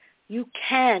understand you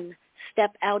can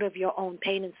step out of your own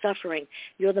pain and suffering.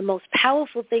 You're the most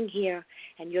powerful thing here,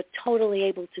 and you're totally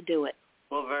able to do it.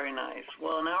 Well, very nice.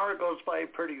 Well, an hour goes by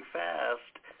pretty fast.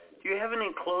 Do you have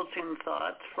any closing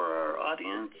thoughts for our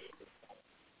audience?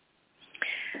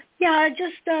 Yeah, I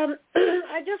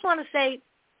just want to say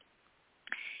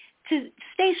to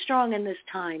stay strong in this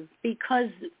time, because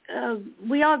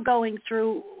we are going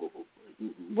through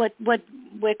what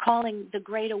we're calling the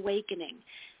Great Awakening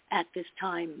at this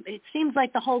time. It seems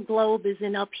like the whole globe is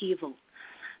in upheaval.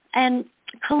 And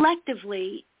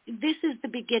collectively, this is the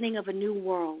beginning of a new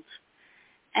world.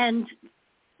 And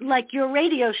like your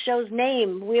radio show's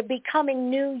name, we're becoming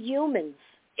new humans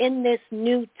in this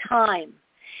new time.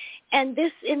 And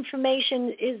this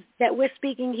information is that we're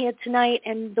speaking here tonight,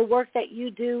 and the work that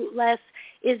you do, Les,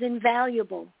 is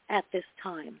invaluable at this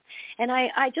time. And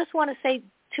I just want to say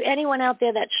to anyone out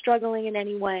there that's struggling in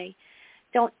any way,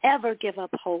 don't ever give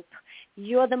up hope.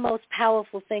 You're the most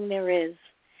powerful thing there is,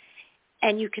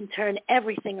 and you can turn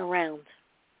everything around.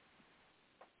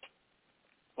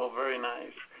 Well, very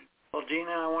nice. Well, Gina,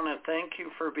 I want to thank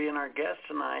you for being our guest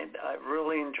tonight. I've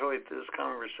really enjoyed this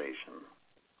conversation.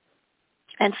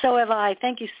 And so have I.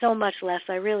 Thank you so much, Les.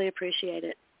 I really appreciate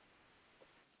it.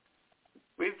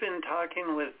 We've been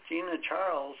talking with Gina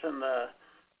Charles, and the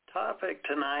topic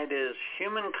tonight is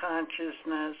human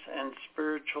consciousness and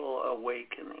spiritual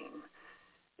awakening.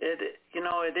 It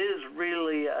is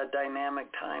really a dynamic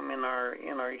time in our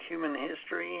human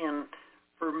history, and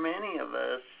for many of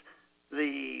us,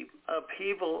 the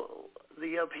upheaval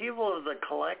of the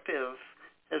collective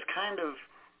has kind of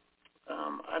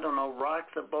rock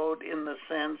the boat, in the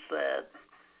sense that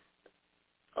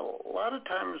a lot of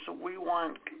times we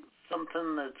want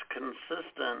something that's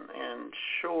consistent and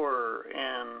sure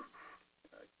and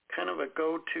kind of a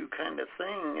go-to kind of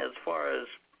thing as far as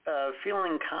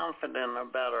feeling confident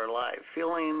about our life,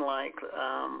 feeling like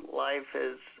life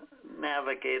is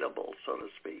navigatable, so to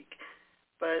speak.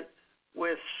 But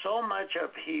with so much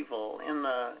upheaval in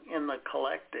the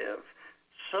collective,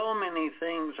 so many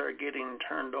things are getting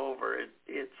turned over.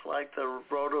 It's like the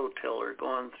rototiller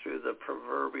going through the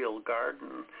proverbial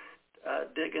garden,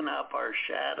 digging up our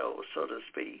shadow, so to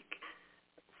speak.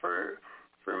 For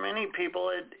many people,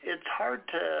 it's hard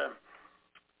to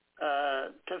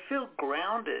feel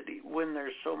grounded when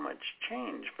there's so much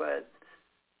change. But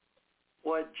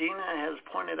what Gina has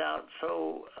pointed out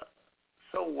so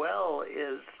well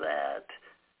is that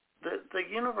the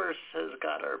universe has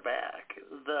got our back.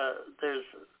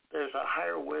 There's a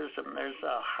higher wisdom. There's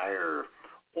a higher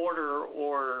order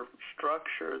or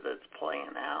structure that's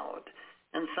playing out.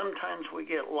 And sometimes we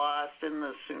get lost in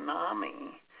the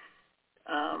tsunami.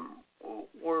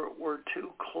 We're too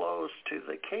close to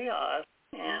the chaos.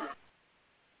 And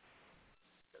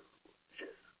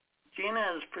Gina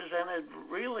has presented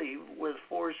really with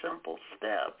 4 simple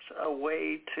steps, a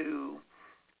way to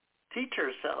teach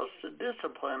ourselves, to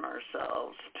discipline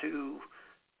ourselves, to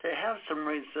have some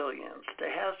resilience, to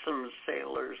have some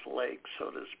sailor's legs, so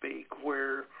to speak,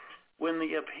 where when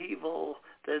the upheaval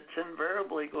that's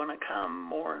invariably going to come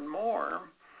more and more,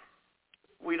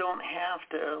 we don't have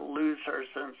to lose our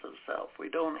sense of self. We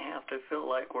don't have to feel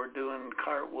like we're doing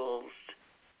cartwheels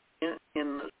in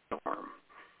the storm.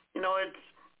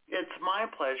 It's my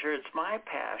pleasure, it's my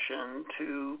passion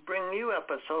to bring you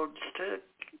episodes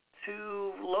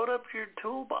to load up your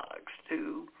toolbox,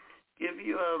 to give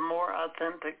you a more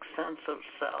authentic sense of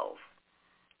self.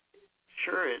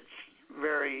 Sure, it's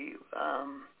very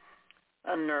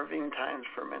unnerving times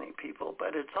for many people,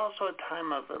 but it's also a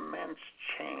time of immense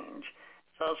change.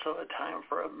 It's also a time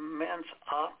for immense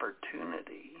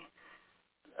opportunity.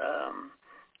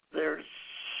 There's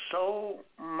so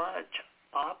much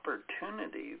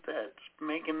opportunity that's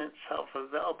making itself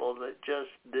available that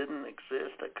just didn't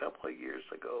exist a couple of years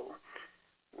ago.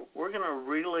 We're going to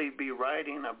really be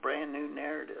writing a brand new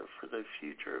narrative for the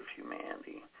future of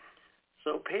humanity.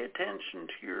 So pay attention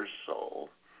to your soul.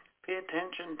 Pay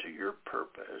attention to your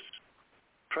purpose.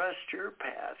 Trust your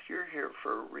path. You're here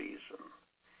for a reason.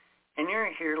 and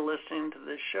you're here listening to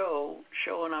the show,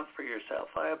 showing up for yourself.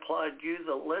 I applaud you,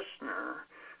 the listener,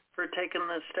 for taking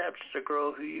the steps to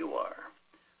grow who you are.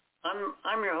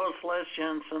 I'm your host, Les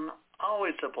Jensen.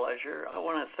 Always a pleasure. I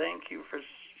want to thank you for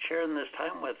sharing this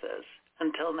time with us.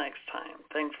 Until next time,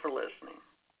 thanks for listening.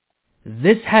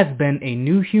 This has been a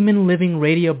New Human Living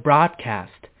radio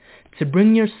broadcast to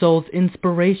bring your soul's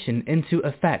inspiration into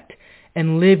effect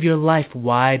and live your life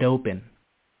wide open.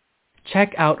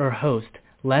 Check out our host,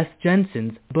 Les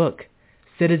Jensen's book,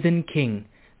 Citizen King,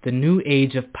 The New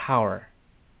Age of Power,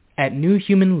 at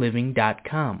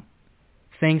newhumanliving.com.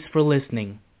 Thanks for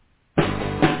listening.